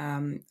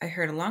I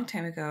heard a long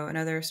time ago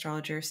another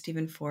astrologer,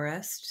 Stephen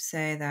Forrest,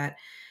 say that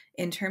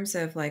in terms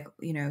of like,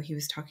 he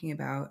was talking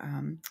about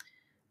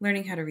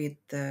learning how to read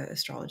the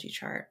astrology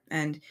chart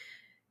and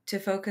to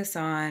focus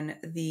on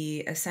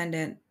the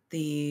ascendant,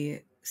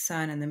 the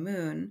sun, and the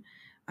moon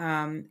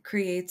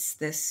creates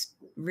this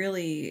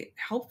really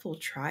helpful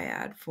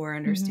triad for Mm-hmm.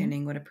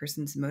 understanding what a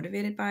person's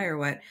motivated by or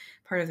what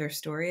part of their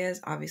story is.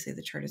 Obviously,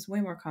 the chart is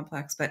way more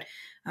complex, but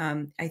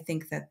I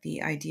think that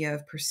the idea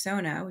of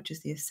persona, which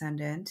is the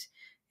ascendant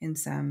in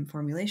some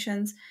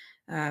formulations,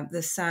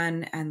 the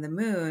sun and the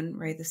moon,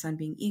 right? The sun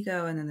being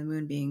ego and then the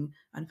moon being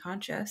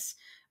unconscious,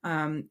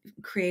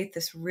 create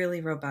this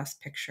really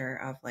robust picture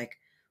of like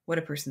what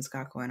a person's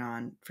got going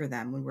on for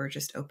them when we're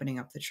just opening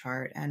up the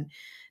chart. And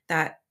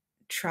that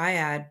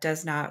triad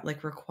does not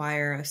like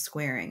require a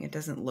squaring. It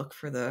doesn't look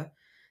for the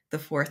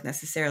fourth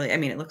necessarily. I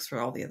mean, it looks for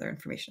all the other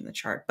information in the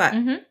chart, but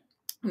Mm-hmm.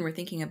 when we're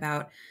thinking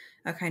about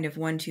a kind of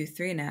 1, 2,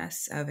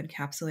 3-ness of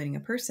encapsulating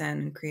a person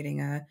and creating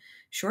a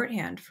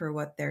shorthand for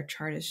what their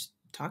chart is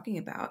talking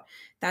about,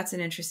 that's an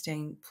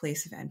interesting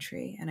place of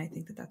entry. And I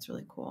think that that's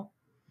really cool.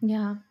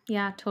 Yeah,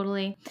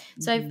 totally.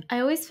 So Mm-hmm. I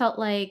always felt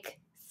like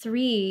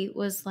 3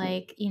 was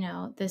like,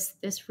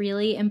 this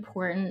really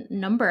important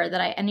number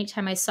that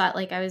anytime I saw it,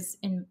 like I was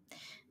in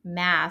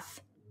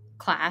math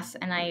class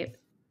and I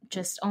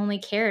just only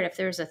cared if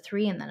there was a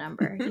 3 in the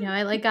number.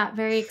 I like got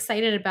very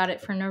excited about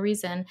it for no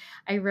reason.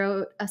 I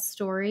wrote a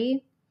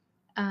story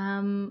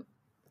um,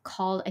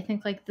 called, I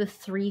think, like The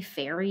Three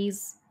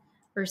Fairies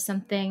or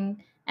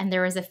something. And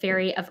there was a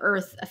fairy of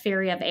earth, a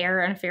fairy of air,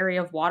 and a fairy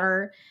of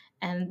water.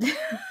 And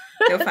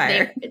No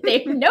fire.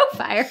 they no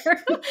fire.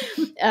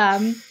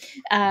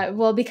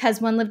 Well,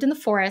 because one lived in the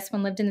forest,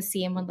 one lived in the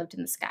sea, and one lived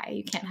in the sky.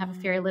 You can't have a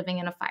fairy living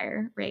in a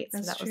fire, right? So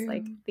That's that was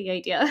like true. the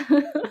idea.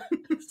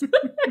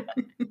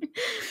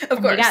 Of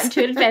And they got course.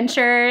 into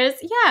adventures.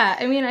 Yeah,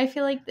 I mean, I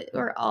feel like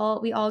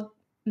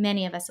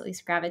many of us at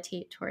least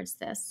gravitate towards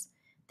this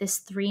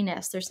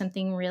 3-ness. There's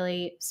something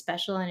really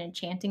special and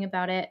enchanting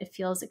about it. It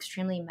feels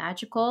extremely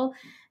magical,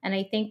 and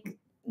I think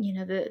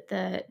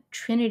the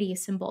Trinity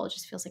symbol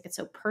just feels like it's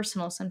so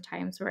personal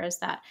sometimes, whereas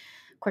that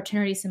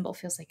quaternary symbol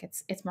feels like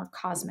it's more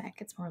cosmic.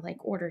 It's more like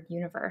ordered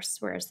universe,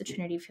 whereas the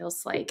Trinity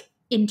feels like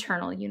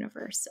internal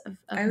universe of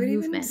I would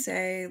even movement.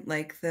 say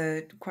like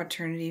the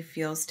quaternity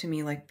feels to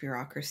me like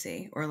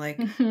bureaucracy or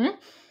Mm-hmm.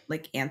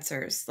 like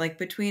answers. Like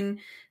between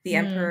the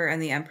Mm. emperor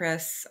and the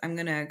empress, I'm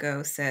gonna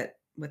go sit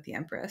with the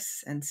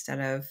empress instead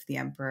of the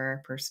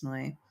emperor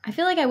personally. I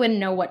feel like I wouldn't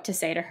know what to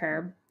say to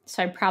her,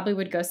 so I probably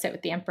would go sit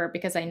with the emperor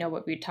because I know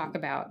what we'd talk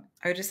about.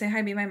 I would just say,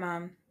 "Hi, be my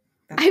mom."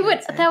 That's I what would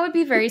I'd say. That would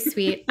be very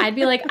sweet. I'd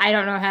be like, I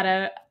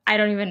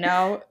don't even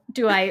know.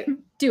 Do I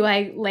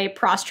lay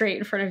prostrate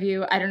in front of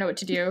you? I don't know what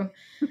to do.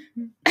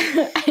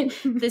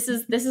 This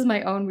is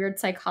my own weird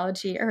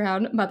psychology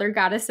around mother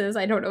goddesses.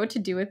 I don't know what to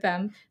do with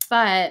them,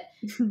 but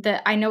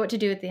I know what to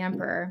do with the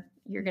emperor.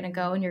 You're gonna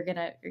go and you're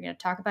gonna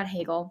talk about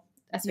Hegel.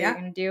 That's what you're Yeah.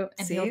 gonna do,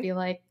 and he'll See? be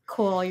like,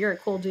 "Cool, you're a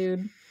cool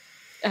dude."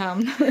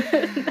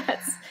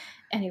 That's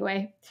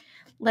Anyway.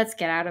 Let's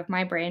get out of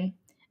my brain.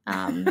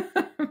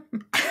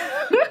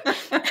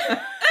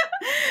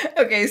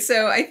 Okay,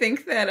 so I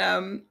think that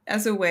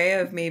as a way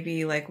of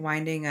maybe like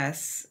winding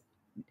us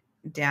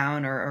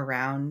down or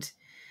around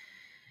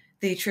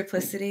the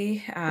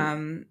triplicity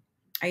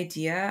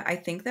idea, I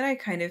think that I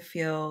kind of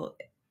feel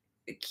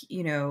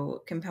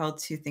compelled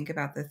to think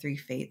about the three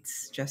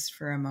fates just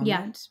for a Yeah,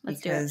 moment let's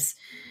do it. because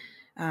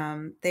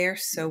they are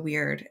so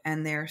weird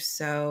and they're They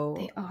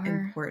so are.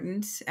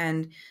 important.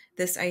 And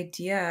this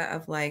idea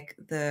of like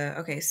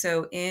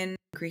so in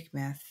Greek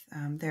myth,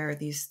 there are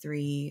these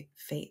three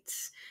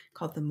fates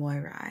called the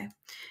Moirai.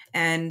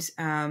 And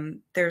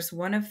there's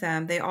one of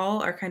them, they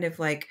all are kind of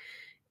like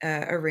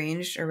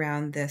arranged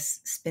around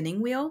this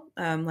spinning wheel,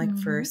 like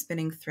for Mm-hmm.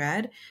 spinning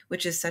thread,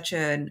 which is such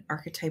an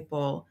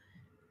archetypal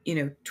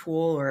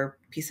tool or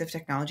piece of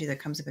technology that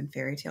comes up in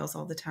fairy tales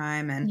all the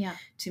time. And Yeah.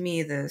 to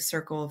me, the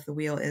circle of the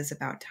wheel is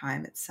about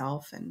time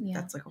itself. And Yeah.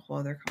 that's like a whole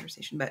other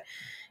conversation. But,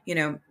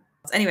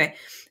 anyway,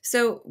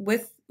 so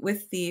with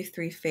the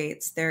three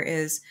fates, there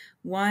is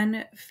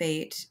one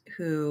fate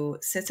who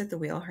sits at the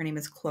wheel. Her name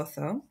is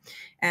Clotho,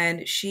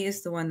 and she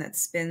is the one that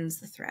spins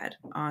the thread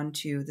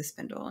onto the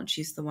spindle. And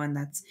she's the one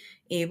that's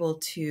able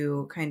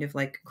to kind of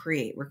like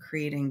we're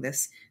creating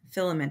this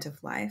filament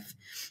of life.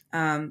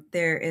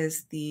 There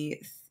is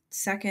the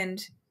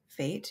second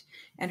fate,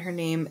 and her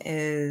name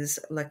is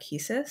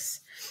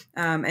Lachesis,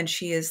 and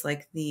she is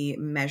like the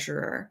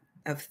measurer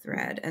of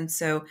thread. And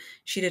so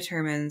she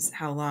determines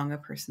how long a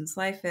person's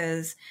life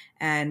is,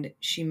 and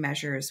she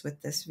measures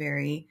with this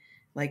very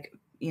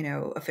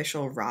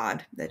official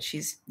rod that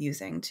she's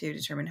using to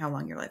determine how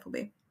long your life will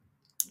be.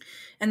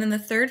 And then the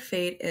third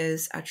fate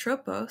is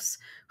Atropos,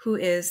 who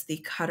is the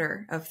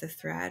cutter of the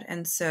thread.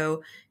 And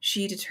so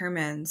she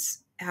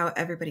determines how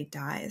everybody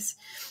dies.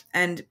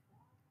 And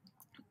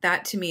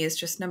that to me is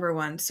just number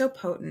one, so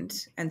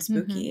potent and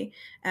spooky.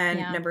 And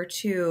Yeah. number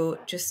two,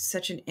 just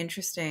such an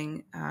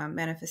interesting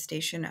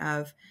manifestation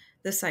of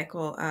the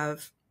cycle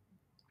of,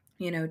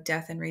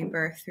 death and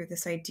rebirth through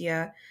this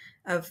idea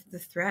of the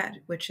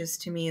thread, which is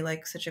to me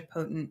like such a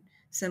potent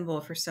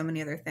symbol for so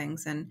many other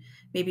things. And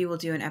maybe we'll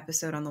do an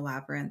episode on the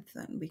labyrinth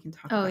and we can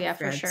talk about Yeah,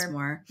 for threads sure.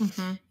 more.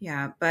 Mm-hmm.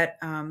 Yeah. But,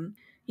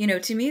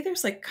 to me,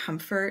 there's like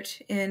comfort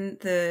in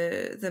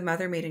the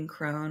mother maiden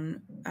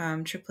crone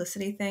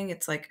triplicity thing.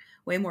 It's like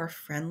way more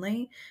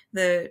friendly.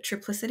 The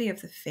triplicity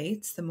of the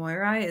fates, the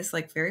Moirai, is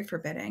like very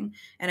forbidding.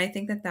 And I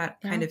think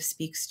that kind of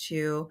speaks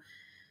to,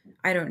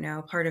 I don't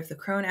know, part of the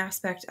crone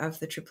aspect of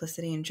the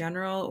triplicity in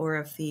general, or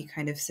of the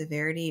kind of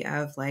severity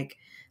of like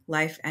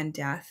life and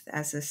death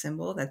as a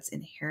symbol that's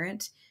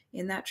inherent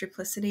in that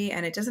triplicity.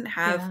 And it doesn't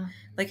have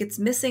it is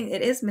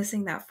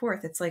missing that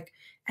fourth. It's like,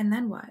 and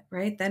then what,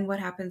 right? Then what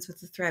happens with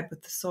the thread,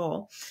 with the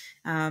soul?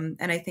 And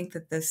I think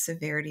that the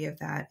severity of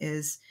that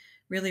is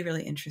really,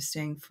 really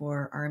interesting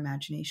for our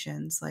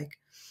imaginations.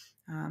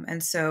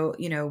 And so,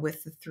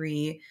 with the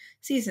three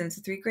seasons,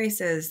 the three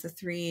graces, the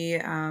three,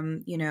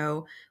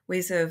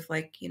 ways of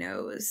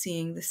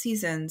seeing the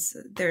seasons,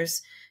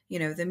 there's,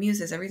 the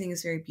muses, everything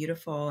is very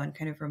beautiful and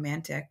kind of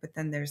romantic, but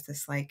then there's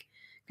this like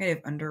kind of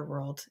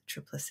underworld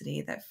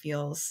triplicity that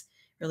feels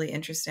really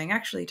interesting.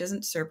 Actually,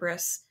 doesn't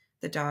Cerberus,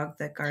 the dog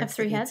that guards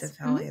the gates of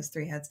hell, has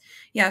three heads?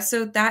 Yeah.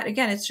 So that,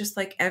 again, it's just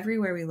like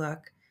everywhere we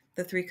look,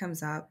 the three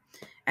comes up.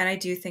 And I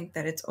do think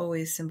that it's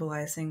always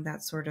symbolizing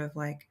that sort of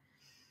like,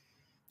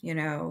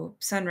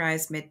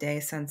 sunrise, midday,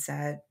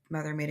 sunset,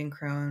 mother maiden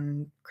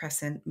crone,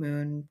 crescent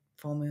moon,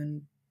 full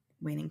moon,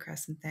 waning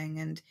crescent thing.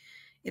 And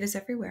it is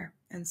everywhere.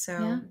 And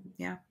so,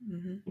 yeah.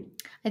 Mm-hmm.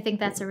 I think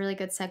that's a really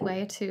good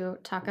segue to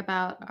talk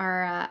about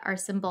our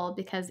symbol,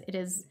 because it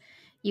is,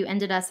 you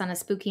ended us on a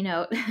spooky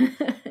note.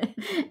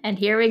 And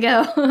here we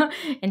go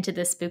into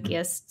the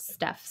spookiest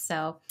stuff.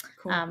 So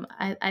Cool.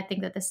 I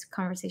think that this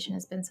conversation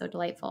has been so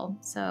delightful.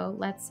 So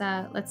let's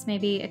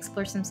maybe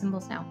explore some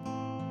symbols now.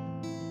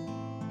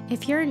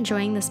 If you're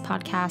enjoying this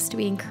podcast,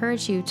 we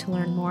encourage you to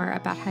learn more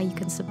about how you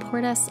can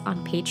support us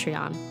on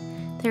Patreon.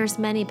 There's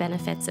many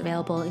benefits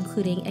available,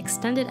 including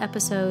extended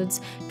episodes,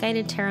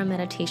 guided tarot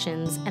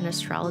meditations, and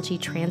astrology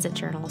transit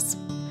journals.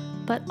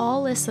 But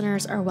all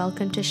listeners are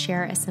welcome to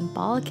share a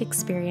symbolic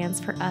experience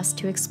for us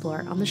to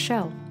explore on the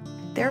show.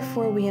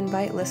 Therefore, we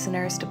invite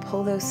listeners to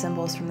pull those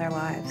symbols from their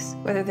lives,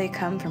 whether they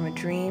come from a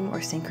dream or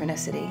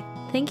synchronicity.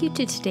 Thank you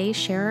to today's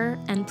sharer,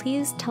 and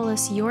please tell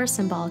us your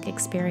symbolic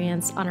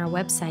experience on our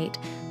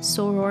website,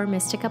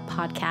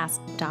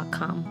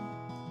 sorormysticapodcast.com.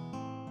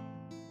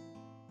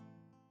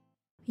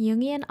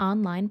 Jungian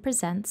Online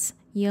presents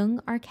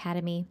Jung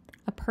Academy,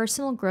 a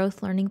personal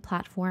growth learning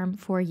platform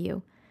for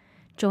you.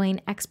 Join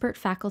expert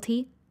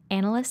faculty,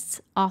 analysts,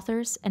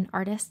 authors, and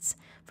artists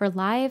for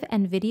live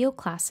and video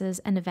classes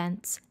and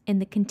events in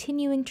the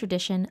continuing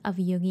tradition of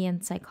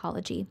Jungian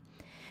psychology.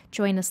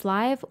 Join us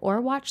live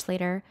or watch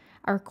later.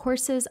 Our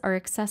courses are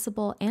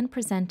accessible and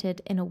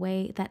presented in a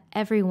way that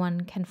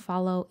everyone can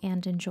follow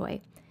and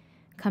enjoy.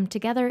 Come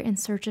together in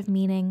search of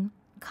meaning.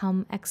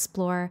 Come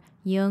explore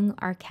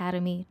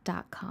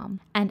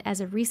jungarcademy.com. And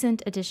as a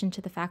recent addition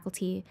to the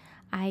faculty,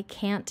 I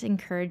can't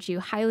encourage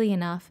you highly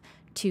enough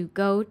to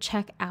go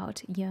check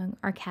out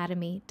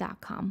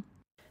jungarcademy.com.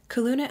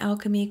 Kaluna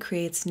Alchemy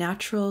creates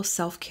natural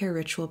self-care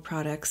ritual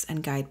products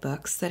and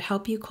guidebooks that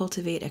help you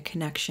cultivate a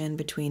connection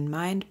between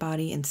mind,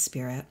 body, and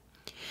spirit.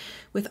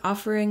 With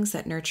offerings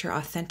that nurture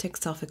authentic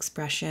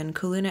self-expression,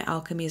 Kaluna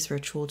Alchemy's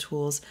ritual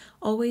tools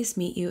always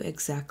meet you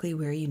exactly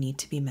where you need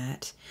to be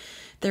met.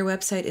 Their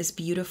website is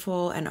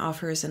beautiful and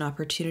offers an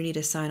opportunity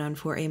to sign on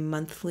for a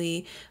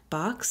monthly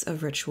box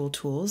of ritual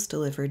tools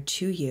delivered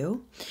to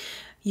you.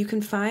 You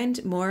can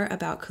find more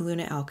about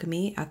Kaluna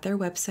Alchemy at their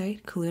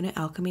website,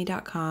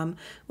 kalunaalchemy.com,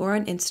 or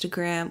on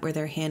Instagram, where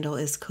their handle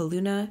is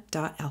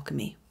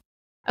kaluna.alchemy.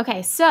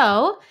 Okay,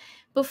 so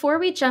before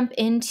we jump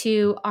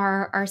into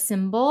our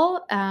symbol,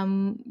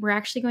 we're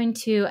actually going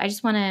to, I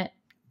just want to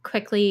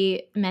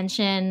quickly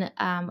mention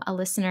a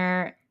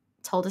listener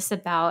told us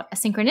about a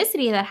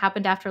synchronicity that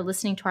happened after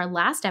listening to our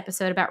last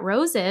episode about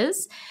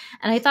roses.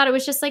 And I thought it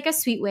was just like a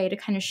sweet way to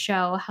kind of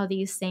show how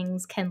these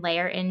things can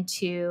layer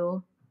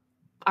into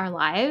our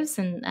lives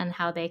and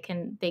how they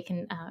can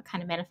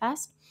kind of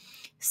manifest.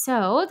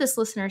 So this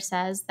listener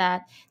says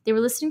that they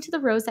were listening to the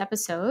Rose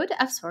episode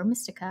of Soror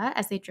Mystica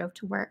as they drove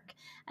to work.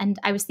 And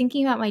I was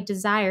thinking about my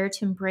desire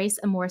to embrace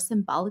a more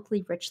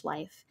symbolically rich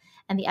life.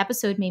 And the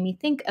episode made me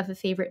think of a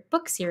favorite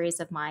book series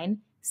of mine,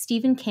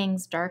 Stephen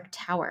King's Dark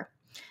Tower.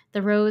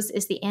 The rose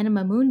is the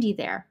anima mundi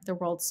there, the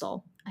world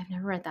soul. I've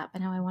never read that,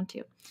 but now I want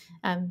to.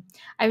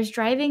 I was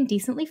driving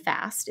decently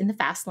fast in the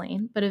fast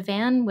lane, but a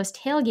van was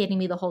tailgating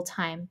me the whole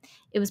time.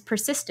 It was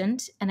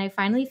persistent, and I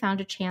finally found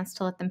a chance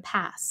to let them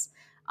pass.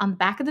 On the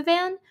back of the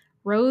van,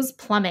 Rose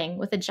Plumbing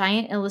with a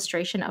giant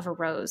illustration of a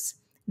rose.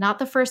 Not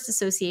the first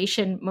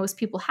association most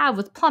people have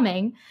with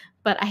plumbing,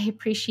 but I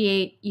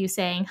appreciate you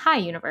saying, "Hi,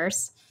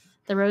 universe."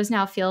 The rose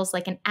now feels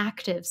like an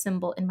active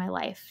symbol in my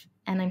life,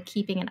 and I'm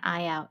keeping an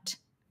eye out.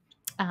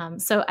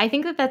 So I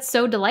think that that's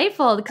so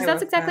delightful because I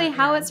that's love exactly that.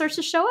 how Yeah. it starts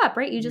to show up,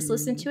 right? You just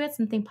listen to it,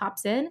 something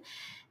pops in,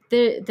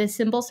 the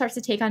symbol starts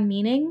to take on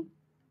meaning,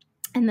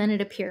 and then it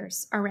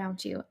appears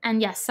around you.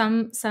 And yes,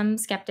 some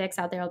skeptics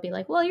out there will be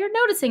like, well, you're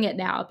noticing it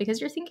now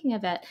because you're thinking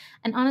of it.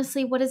 And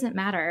honestly, what does it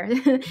matter?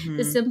 The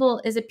Mhm. symbol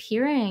is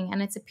appearing,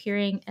 and it's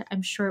appearing.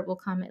 I'm sure it will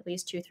come at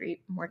least 2 or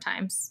 3 more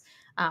times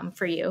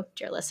for you,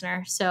 dear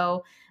listener.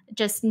 So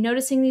just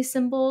noticing these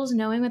symbols,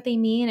 knowing what they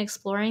mean,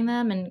 exploring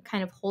them, and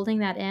kind of holding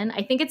that in.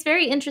 I think it's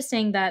very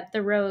interesting that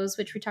the rose,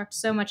 which we talked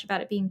so much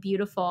about it being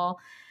beautiful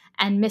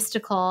and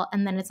mystical,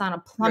 and then it's on a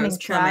plumbing Rose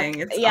truck. plumbing.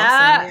 It's awesome.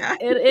 Yeah, Yeah.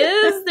 it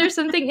is. There's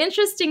something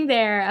interesting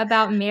there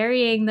about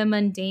marrying the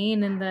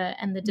mundane and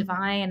the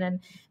divine, and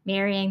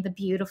marrying the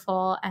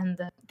beautiful and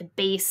the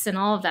base and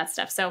all of that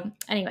stuff. So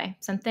anyway,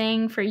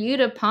 something for you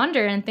to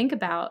ponder and think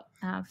about.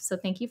 So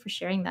thank you for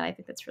sharing that. I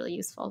think that's really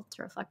useful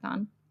to reflect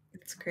on.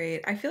 It's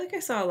great. I feel like I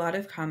saw a lot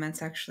of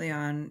comments actually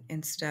on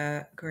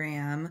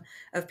Instagram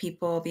of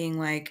people being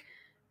like,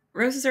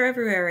 roses are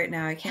everywhere right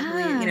now. I can't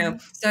believe, Yeah.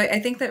 So I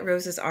think that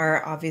roses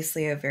are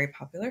obviously a very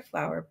popular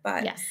flower,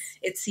 but Yes.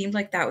 it seemed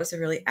like that was a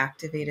really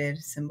activated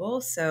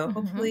symbol. So Mm-hmm.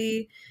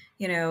 hopefully,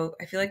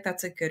 I feel like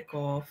that's a good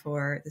goal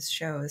for this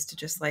show is to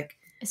just like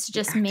It's to be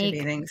just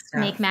activating make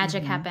stuff.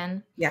 magic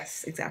happen.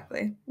 Yes,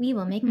 exactly. We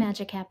will make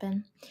magic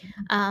happen.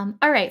 All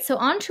right. So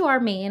on to our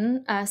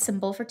main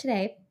symbol for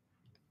today.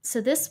 So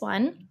this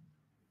one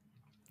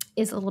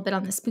is a little bit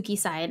on the spooky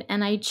side,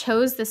 and I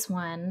chose this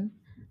one.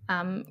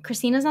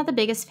 Christina's not the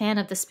biggest fan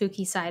of the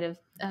spooky side of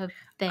I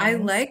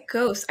things. like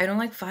ghosts. I don't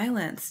like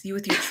violence. You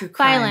with your true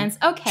crime. Violence,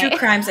 True okay.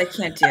 crimes I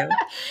can't do.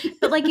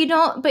 But you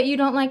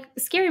don't like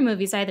scary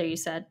movies either, you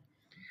said.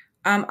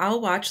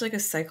 I'll watch like a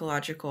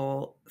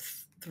psychological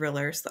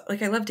thriller.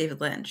 Like I love David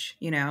Lynch,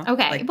 Okay.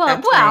 like Well,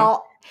 that's my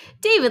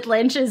David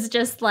Lynch is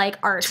just like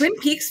art. Twin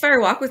Peaks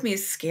Fire Walk with Me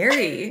is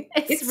scary.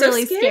 It's It's so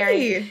really scary.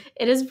 scary.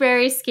 It is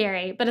very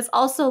scary, but it's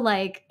also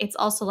like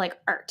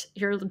art.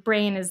 Your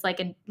brain is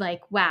like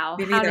wow,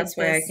 Maybe how did that's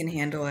why I this? can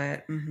handle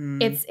it.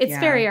 It's Yeah.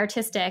 very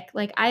artistic.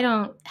 Like I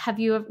don't have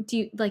you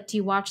do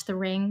you watch The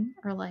Ring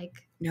or like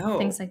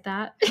things No. like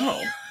that?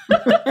 No.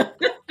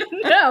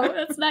 No,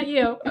 that's not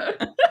you.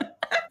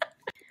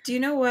 Do you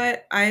know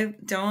what? I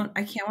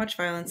can't watch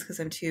violence because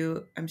I'm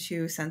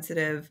too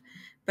sensitive,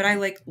 but I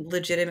like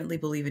legitimately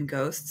believe in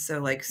ghosts. So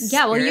like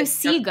Yeah, well, you spirit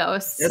stuff see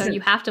ghosts, so you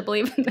doesn't have to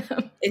believe in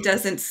them. it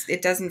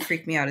doesn't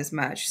freak me out as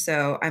much.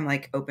 So I'm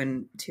like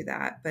open to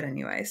that. But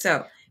anyway,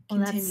 so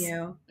Well,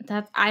 continue.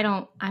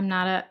 I'm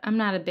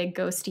not a big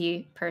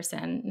ghosty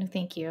person. No,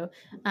 thank you.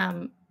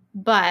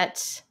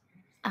 But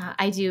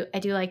I do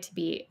like to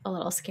be a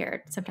little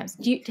scared sometimes.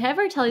 Did I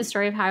ever tell you the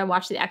story of how I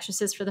watched The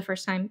Exorcist for the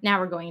first time? Now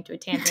we're going into a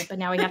tangent, but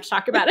now we have to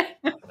talk about it.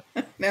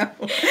 No.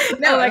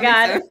 No, Oh I my don't think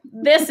god,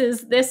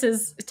 so. this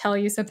is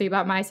telling you something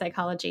about my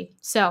psychology.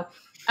 So,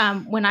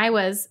 when I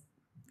was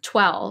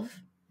 12,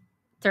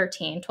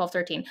 13,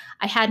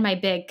 I had my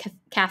big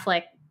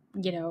Catholic,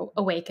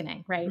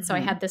 awakening, right? So I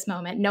had this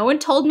moment. No one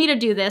told me to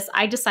do this.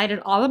 I decided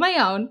all on my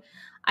own.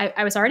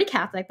 I was already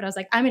Catholic, but I was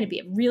like, I'm going to be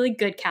a really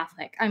good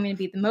Catholic. I'm going to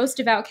be the most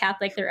devout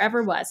Catholic there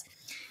ever was.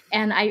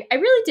 And I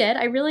really did.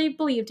 I really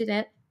believed in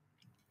it.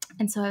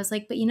 And so I was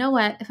like, but you know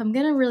what? If I'm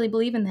going to really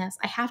believe in this,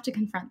 I have to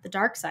confront the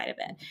dark side of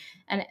it.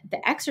 And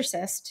The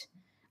Exorcist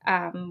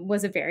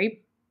was a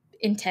very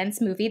intense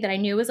movie that I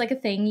knew was like a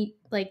thing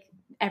like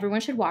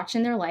everyone should watch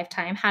in their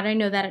lifetime. How did I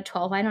know that at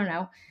 12? I don't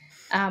know.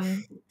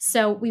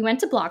 So we went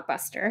to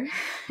Blockbuster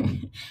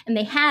and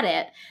they had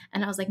it.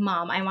 And I was like,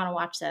 Mom, I want to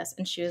watch this.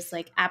 And she was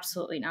like,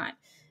 absolutely not.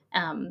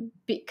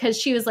 Because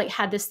she was like,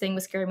 had this thing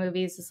with scary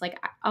movies. It's like,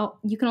 oh,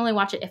 you can only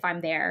watch it if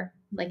I'm there.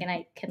 Like, and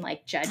I can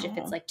like judge if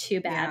it's like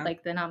too bad, Yeah.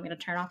 like then I'm going to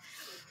turn off.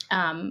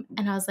 And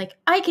I was like,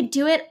 I could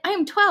do it. I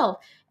am 12.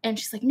 And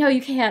she's like, no,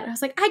 you can't. I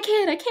was like, I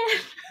can.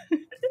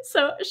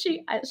 So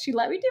she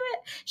let me do it.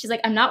 She's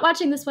like, I'm not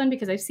watching this one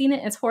because I've seen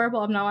it. It's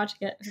horrible. I'm not watching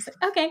it. I was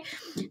like, okay.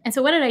 And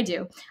so what did I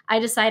do? I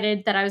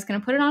decided that I was going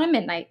to put it on at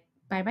midnight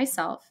by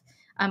myself.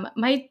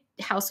 My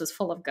house was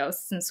full of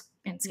ghosts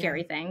and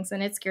scary things,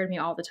 and it scared me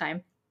all the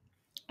time.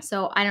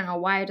 So I don't know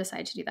why I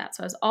decided to do that.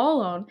 So I was all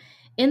alone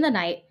in the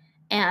night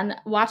and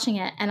watching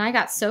it, and I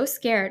got so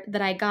scared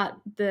that I got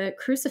the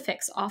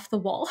crucifix off the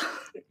wall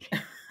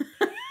and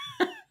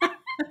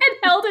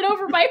held it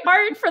over my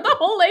heart for the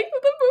whole length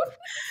of the movie.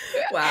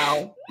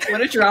 Wow.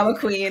 What a drama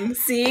queen.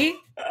 See?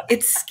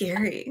 It's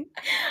scary.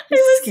 I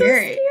It's was so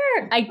scary.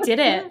 scared. I did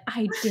it.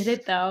 I did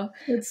it though.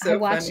 It's I so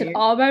watched it funny.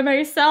 all by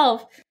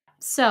myself.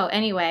 So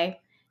anyway,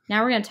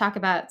 now we're going to talk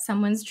about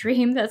someone's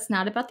dream that's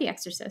not about The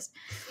Exorcist.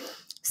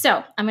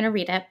 So I'm going to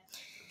read it.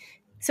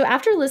 So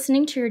after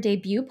listening to your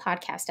debut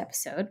podcast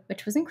episode,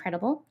 which was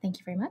incredible, thank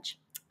you very much,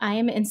 I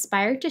am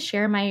inspired to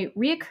share my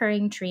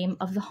reoccurring dream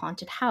of the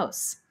haunted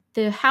house.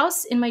 The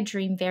house in my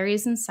dream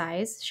varies in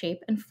size,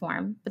 shape, and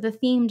form, but the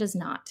theme does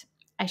not.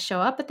 I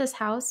show up at this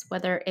house,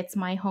 whether it's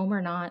my home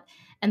or not,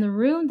 and the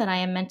room that I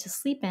am meant to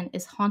sleep in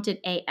is haunted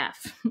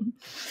AF.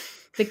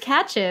 The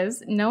catch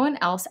is, no one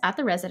else at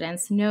the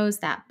residence knows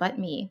that but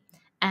me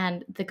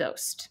and the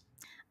ghost.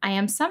 I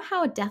am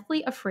somehow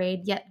deathly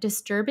afraid, yet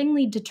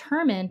disturbingly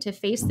determined to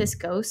face this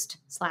ghost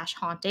 /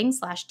 haunting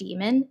 /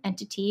 demon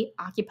entity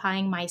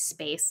occupying my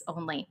space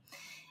only.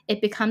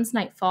 It becomes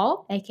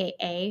nightfall,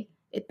 aka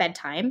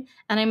bedtime,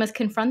 and I must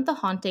confront the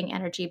haunting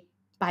energy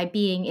by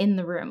being in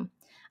the room.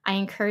 I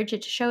encourage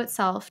it to show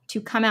itself,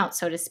 to come out,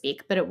 so to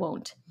speak, but it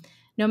won't.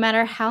 No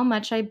matter how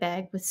much I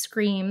beg with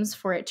screams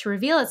for it to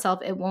reveal itself,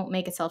 it won't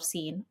make itself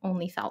seen,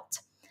 only felt.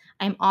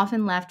 I am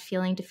often left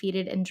feeling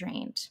defeated and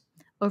drained.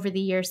 Over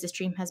the years, this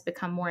dream has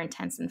become more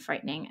intense and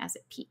frightening as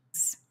it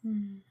peaks.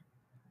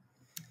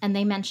 And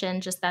they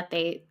mentioned just that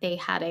they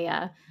had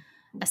a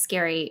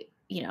scary,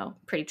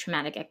 pretty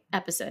traumatic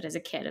episode as a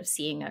kid of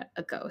seeing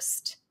a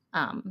ghost.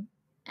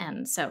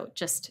 And so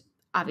just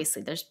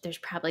obviously there's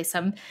probably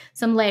some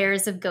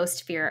layers of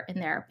ghost fear in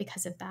there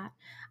because of that.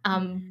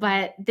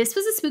 But this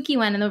was a spooky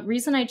one. And the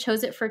reason I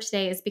chose it for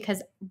today is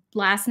because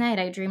last night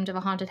I dreamed of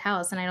a haunted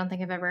house, and I don't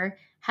think I've ever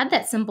had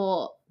that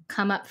symbol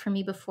come up for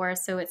me before.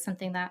 So it's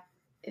something that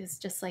is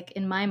just like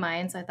in my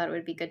mind. So I thought it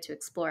would be good to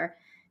explore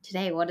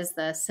today. What is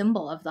the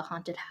symbol of the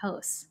haunted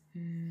house?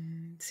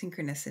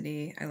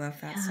 Synchronicity. I love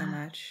that so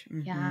much.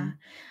 Yeah.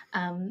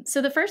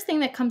 So the first thing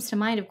that comes to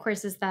mind, of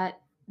course, is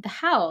that the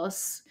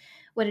house,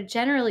 what it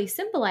generally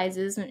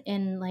symbolizes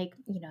in like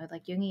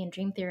Jungian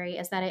dream theory,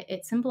 is that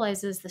it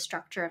symbolizes the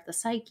structure of the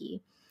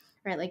psyche,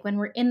 right? Like when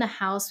we're in the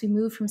house, we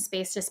move from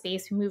space to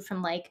space. We move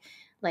from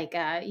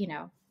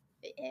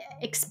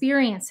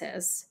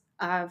experiences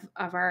of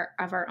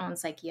our own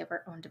psyche, of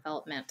our own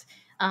development.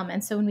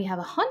 And so when we have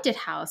a haunted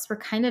house, we're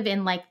kind of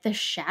in like the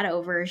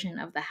shadow version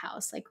of the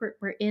house. Like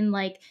we're in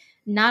like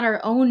not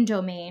our own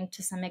domain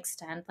to some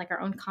extent, like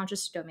our own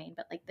conscious domain,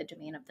 but like the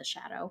domain of the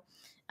shadow.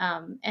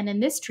 And in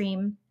this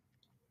dream,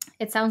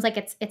 it sounds like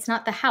it's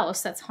not the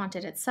house that's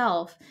haunted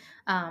itself,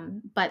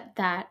 but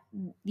that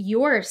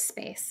your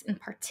space in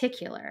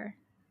particular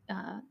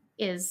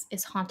is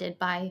haunted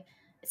by,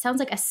 it sounds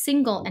like a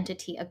single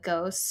entity, a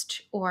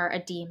ghost or a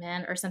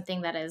demon or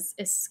something that is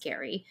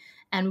scary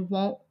and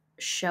won't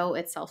show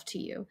itself to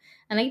you.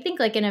 And I think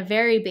like in a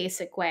very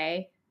basic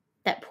way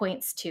that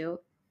points to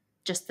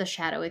just the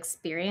shadow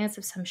experience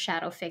of some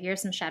shadow figure,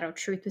 some shadow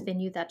truth within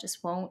you that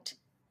just won't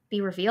be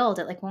revealed.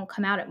 It like won't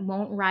come out. It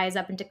won't rise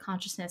up into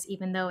consciousness,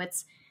 even though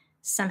it's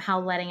somehow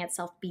letting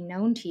itself be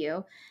known to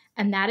you.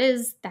 And that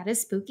is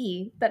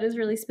spooky. That is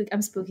really spooky.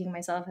 I'm spooking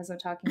myself as I'm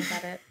talking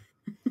about it.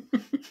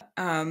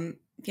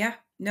 Yeah,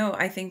 no,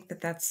 I think that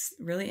that's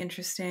really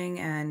interesting.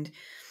 And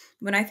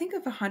when I think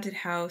of a haunted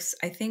house,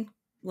 I think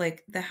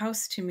like the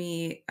house to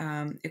me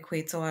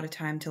equates a lot of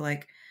time to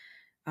like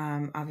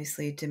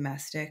obviously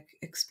domestic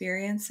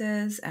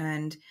experiences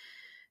and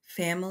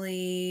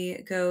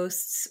family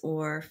ghosts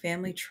or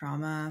family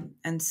trauma.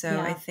 And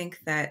so I think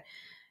that,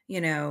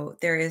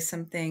 there is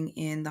something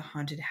in the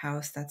haunted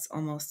house that's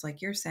almost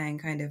like you're saying,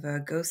 kind of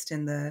a ghost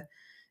in the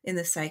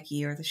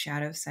psyche or the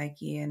shadow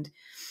psyche. And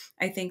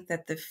I think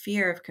that the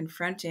fear of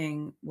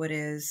confronting what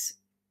is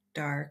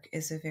dark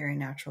is a very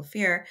natural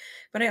fear.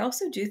 But I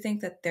also do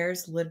think that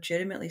there's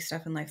legitimately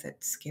stuff in life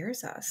that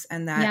scares us.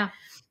 And that,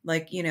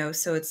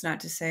 so it's not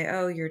to say,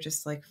 oh, you're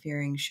just like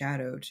fearing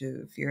shadow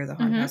to fear the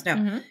haunted house.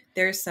 No,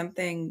 there's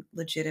something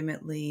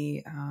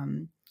legitimately,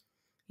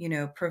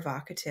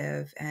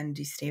 provocative and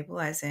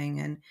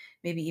destabilizing and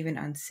maybe even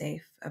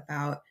unsafe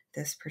about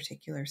this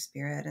particular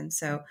spirit. And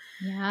so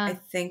I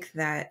think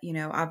that,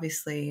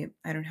 obviously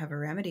I don't have a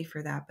remedy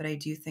for that, but I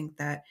do think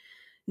that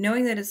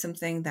knowing that it's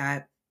something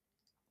that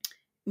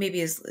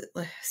maybe is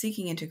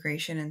seeking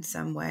integration in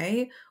some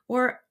way,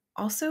 or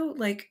also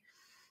like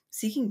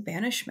seeking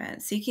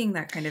banishment, seeking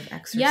that kind of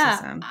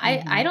exorcism.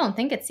 I don't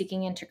think it's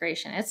seeking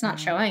integration. It's not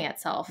showing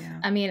itself.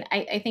 I mean,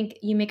 I think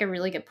you make a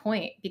really good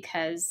point,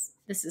 because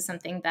this is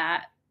something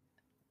that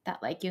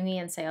like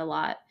Jungians say a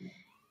lot.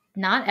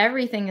 Not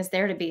everything is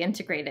there to be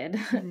integrated.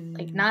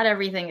 Like not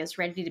everything is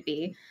ready to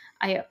be.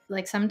 I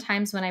like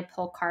sometimes when I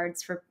pull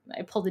cards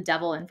I pull the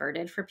devil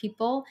inverted for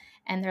people,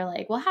 and they're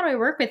like, well, how do I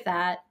work with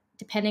that?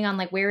 Depending on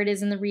like where it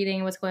is in the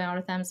reading, what's going on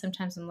with them.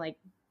 Sometimes I'm like,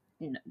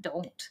 no,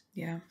 don't.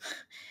 Yeah.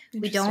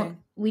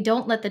 We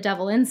don't let the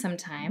devil in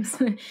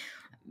sometimes.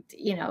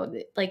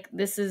 like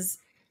this is,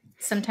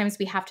 sometimes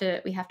we have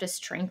to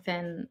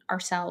strengthen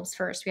ourselves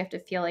first. We have to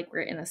feel like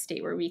we're in a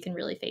state where we can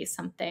really face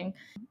something,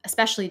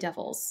 especially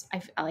devils.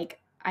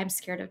 I'm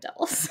scared of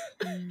devils.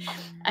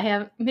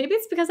 Maybe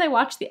it's because I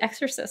watched The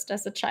Exorcist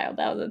as a child.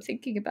 Now that I'm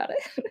thinking about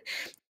it.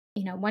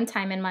 One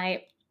time in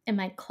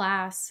my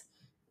class,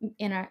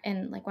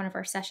 in like one of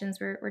our sessions,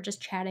 we're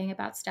just chatting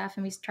about stuff,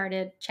 and we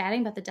started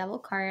chatting about the devil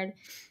card.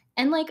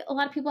 And like a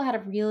lot of people had a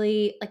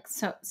really like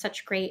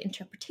such great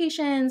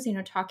interpretations,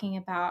 talking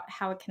about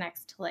how it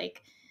connects to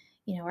like,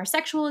 our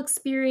sexual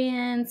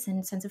experience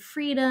and sense of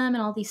freedom and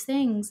all these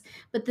things.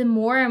 But the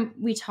more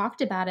we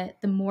talked about it,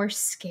 the more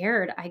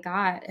scared I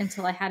got,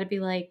 until I had to be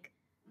like,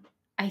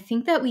 I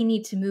think that we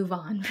need to move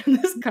on from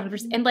this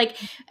conversation. And like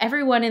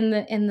everyone in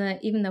the,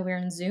 even though we're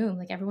in Zoom,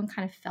 like everyone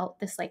kind of felt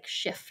this like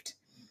shift.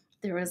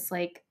 There was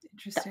like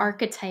the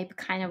archetype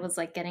kind of was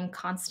like getting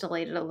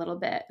constellated a little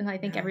bit. And I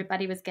think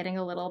everybody was getting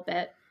a little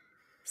bit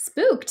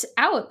spooked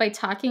out by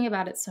talking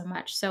about it so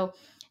much. So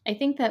I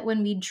think that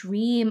when we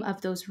dream of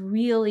those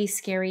really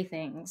scary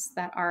things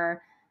that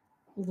are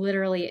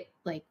literally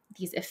like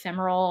these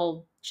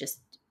ephemeral, just,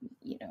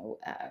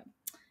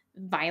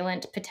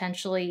 violent,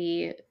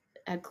 potentially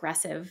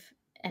aggressive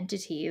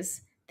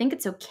entities, I think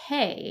it's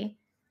okay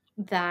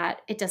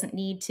that it doesn't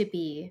need to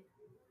be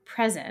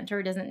present,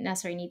 or it doesn't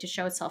necessarily need to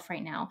show itself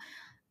right now.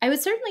 I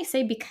would certainly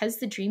say, because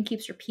the dream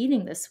keeps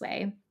repeating this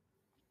way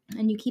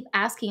and you keep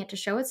asking it to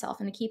show itself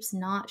and it keeps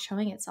not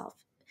showing itself,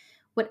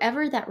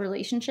 whatever that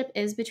relationship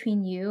is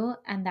between you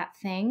and that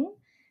thing,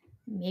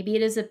 maybe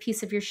it is a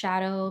piece of your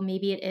shadow,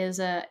 maybe it is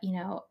a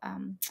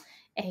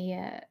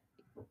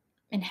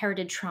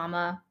inherited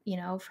trauma,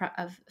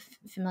 of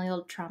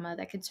familial trauma.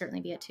 That could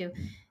certainly be it too.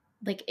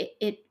 Like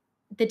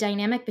the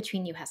dynamic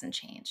between you hasn't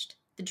changed.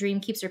 The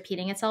dream keeps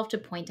repeating itself to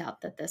point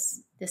out that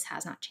this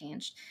has not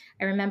changed.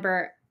 I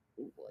remember,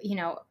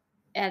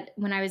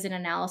 when I was in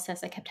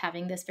analysis, I kept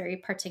having this very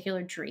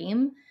particular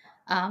dream,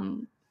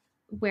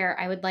 where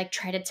I would like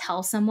try to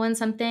tell someone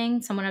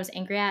I was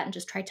angry at, and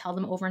just try to tell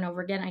them over and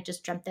over again. I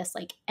just dreamt this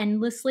like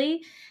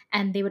endlessly,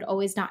 and they would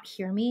always not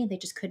hear me. They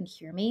just couldn't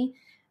hear me.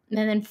 And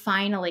then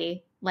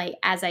finally, like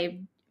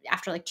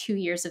after like 2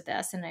 years of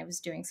this, and I was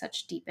doing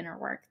such deep inner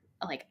work,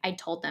 like I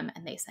told them,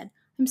 and they said,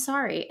 "I'm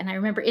sorry." And I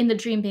remember in the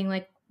dream being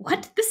like,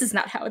 "What? This is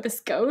not how this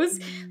goes."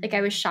 Like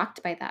I was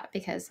shocked by that,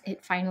 because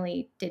it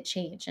finally did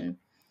change. And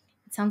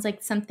it sounds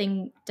like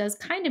something does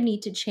kind of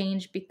need to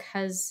change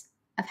because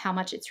of how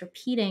much it's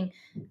repeating.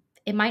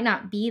 It might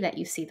not be that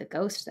you see the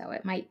ghost, though.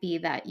 It might be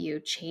that you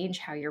change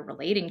how you're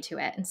relating to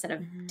it, instead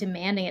of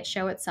demanding it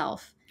show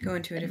itself. Go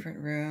into a different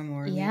room,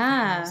 or leave the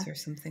house or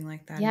something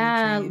like that.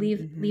 Yeah,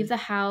 leave the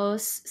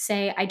house.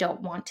 Say, "I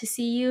don't want to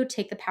see you."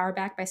 Take the power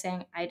back by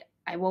saying,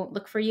 I won't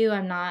look for you.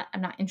 I'm not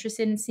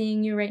interested in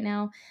seeing you right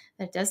now.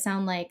 That does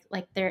sound like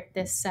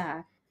this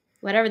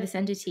whatever this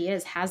entity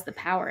is has the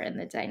power in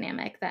the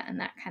dynamic, and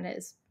that kind of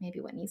is maybe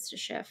what needs to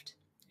shift.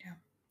 Yeah,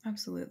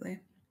 absolutely.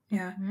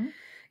 Yeah. Mm-hmm.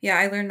 Yeah,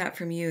 I learned that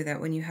from you, that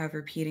when you have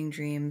repeating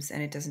dreams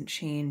and it doesn't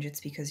change, it's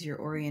because your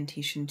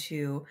orientation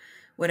to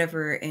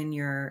whatever in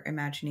your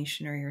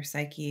imagination or your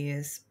psyche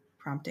is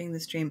prompting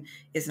this dream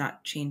is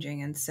not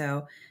changing. And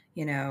so,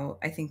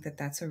 I think that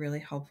that's a really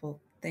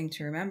helpful thing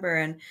to remember.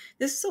 And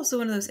this is also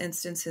one of those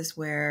instances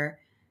where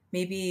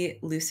maybe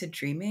lucid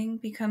dreaming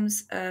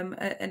becomes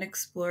an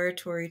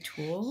exploratory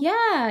tool.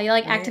 Yeah,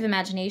 like right? Active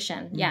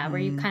imagination. Mm-hmm. Yeah,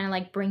 where you kind of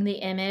like bring the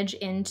image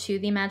into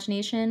the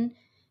imagination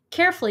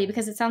carefully,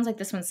 because it sounds like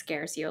this one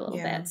scares you a little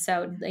bit.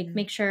 So like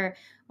make sure,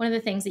 one of the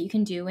things that you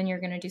can do when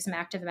you're going to do some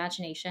active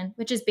imagination,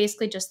 which is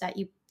basically just that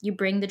you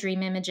bring the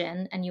dream image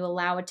in and you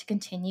allow it to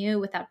continue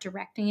without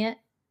directing it,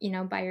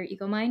 by your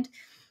ego mind,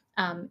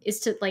 is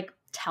to like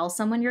tell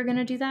someone you're going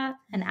to do that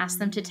and ask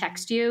them to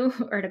text you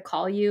or to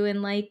call you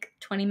in like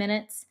 20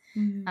 minutes.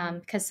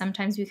 Because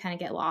sometimes we kind of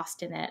get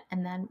lost in it,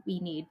 and then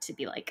we need to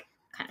be like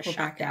kind of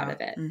shocked out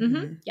of it.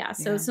 Yeah.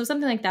 So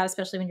something like that,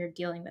 especially when you're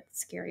dealing with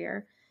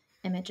scarier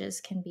images,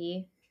 can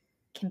be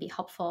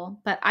helpful.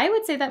 But I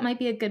would say that might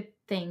be a good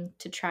thing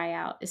to try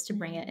out, is to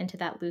bring it into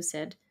that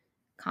lucid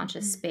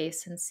conscious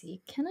space and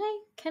see, can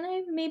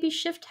I maybe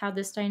shift how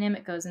this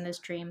dynamic goes in this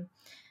dream?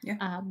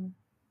 Yeah.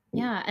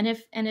 Yeah. And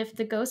if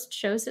the ghost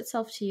shows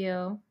itself to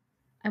you,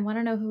 I want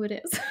to know who it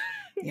is.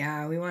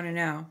 Yeah, we want to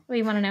know.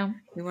 We want to know.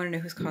 We want to know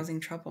who's causing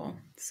trouble.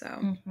 So,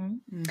 All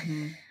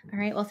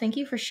right. Well, thank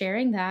you for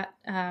sharing that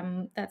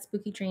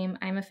spooky dream.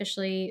 I'm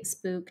officially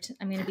spooked.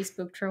 I'm going to be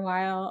spooked for a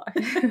while.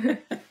 I'm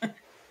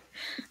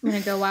going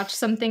to go watch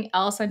something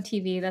else on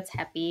TV that's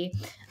happy.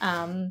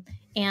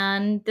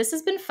 And this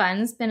has been fun.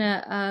 It's been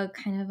a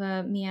kind of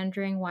a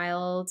meandering,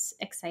 wild,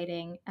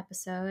 exciting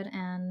episode.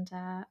 And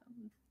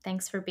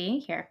thanks for being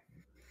here.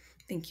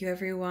 Thank you,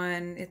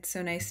 everyone. It's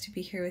so nice to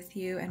be here with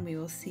you, and we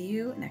will see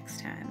you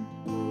next time.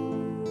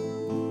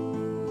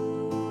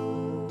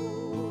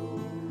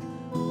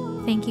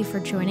 Thank you for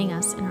joining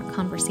us in our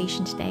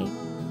conversation today.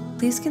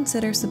 Please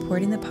consider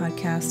supporting the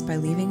podcast by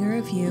leaving a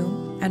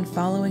review and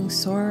following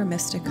Soror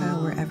Mystica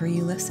wherever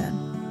you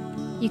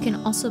listen. You can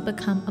also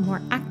become a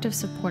more active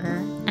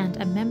supporter and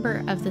a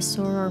member of the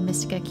Soror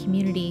Mystica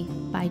community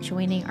by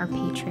joining our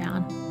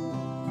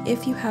Patreon.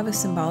 If you have a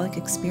symbolic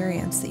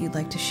experience that you'd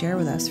like to share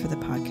with us for the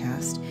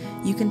podcast,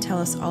 you can tell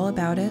us all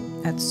about it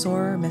at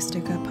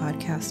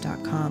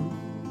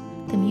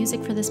sorormysticapodcast.com. The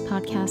music for this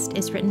podcast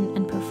is written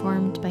and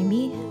performed by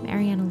me,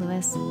 Mariana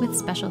Lewis, with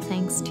special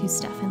thanks to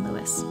Stefan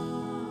Lewis.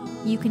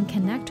 You can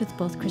connect with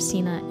both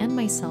Christina and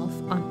myself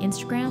on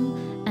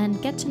Instagram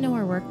and get to know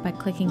our work by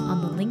clicking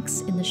on the links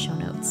in the show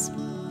notes.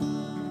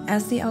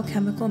 As the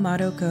alchemical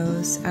motto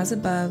goes, as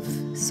above,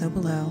 so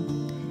below,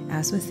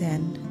 as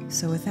within,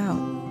 so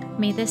without.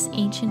 May this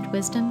ancient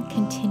wisdom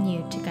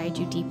continue to guide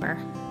you deeper.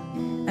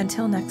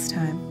 Until next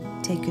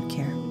time, take good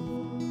care.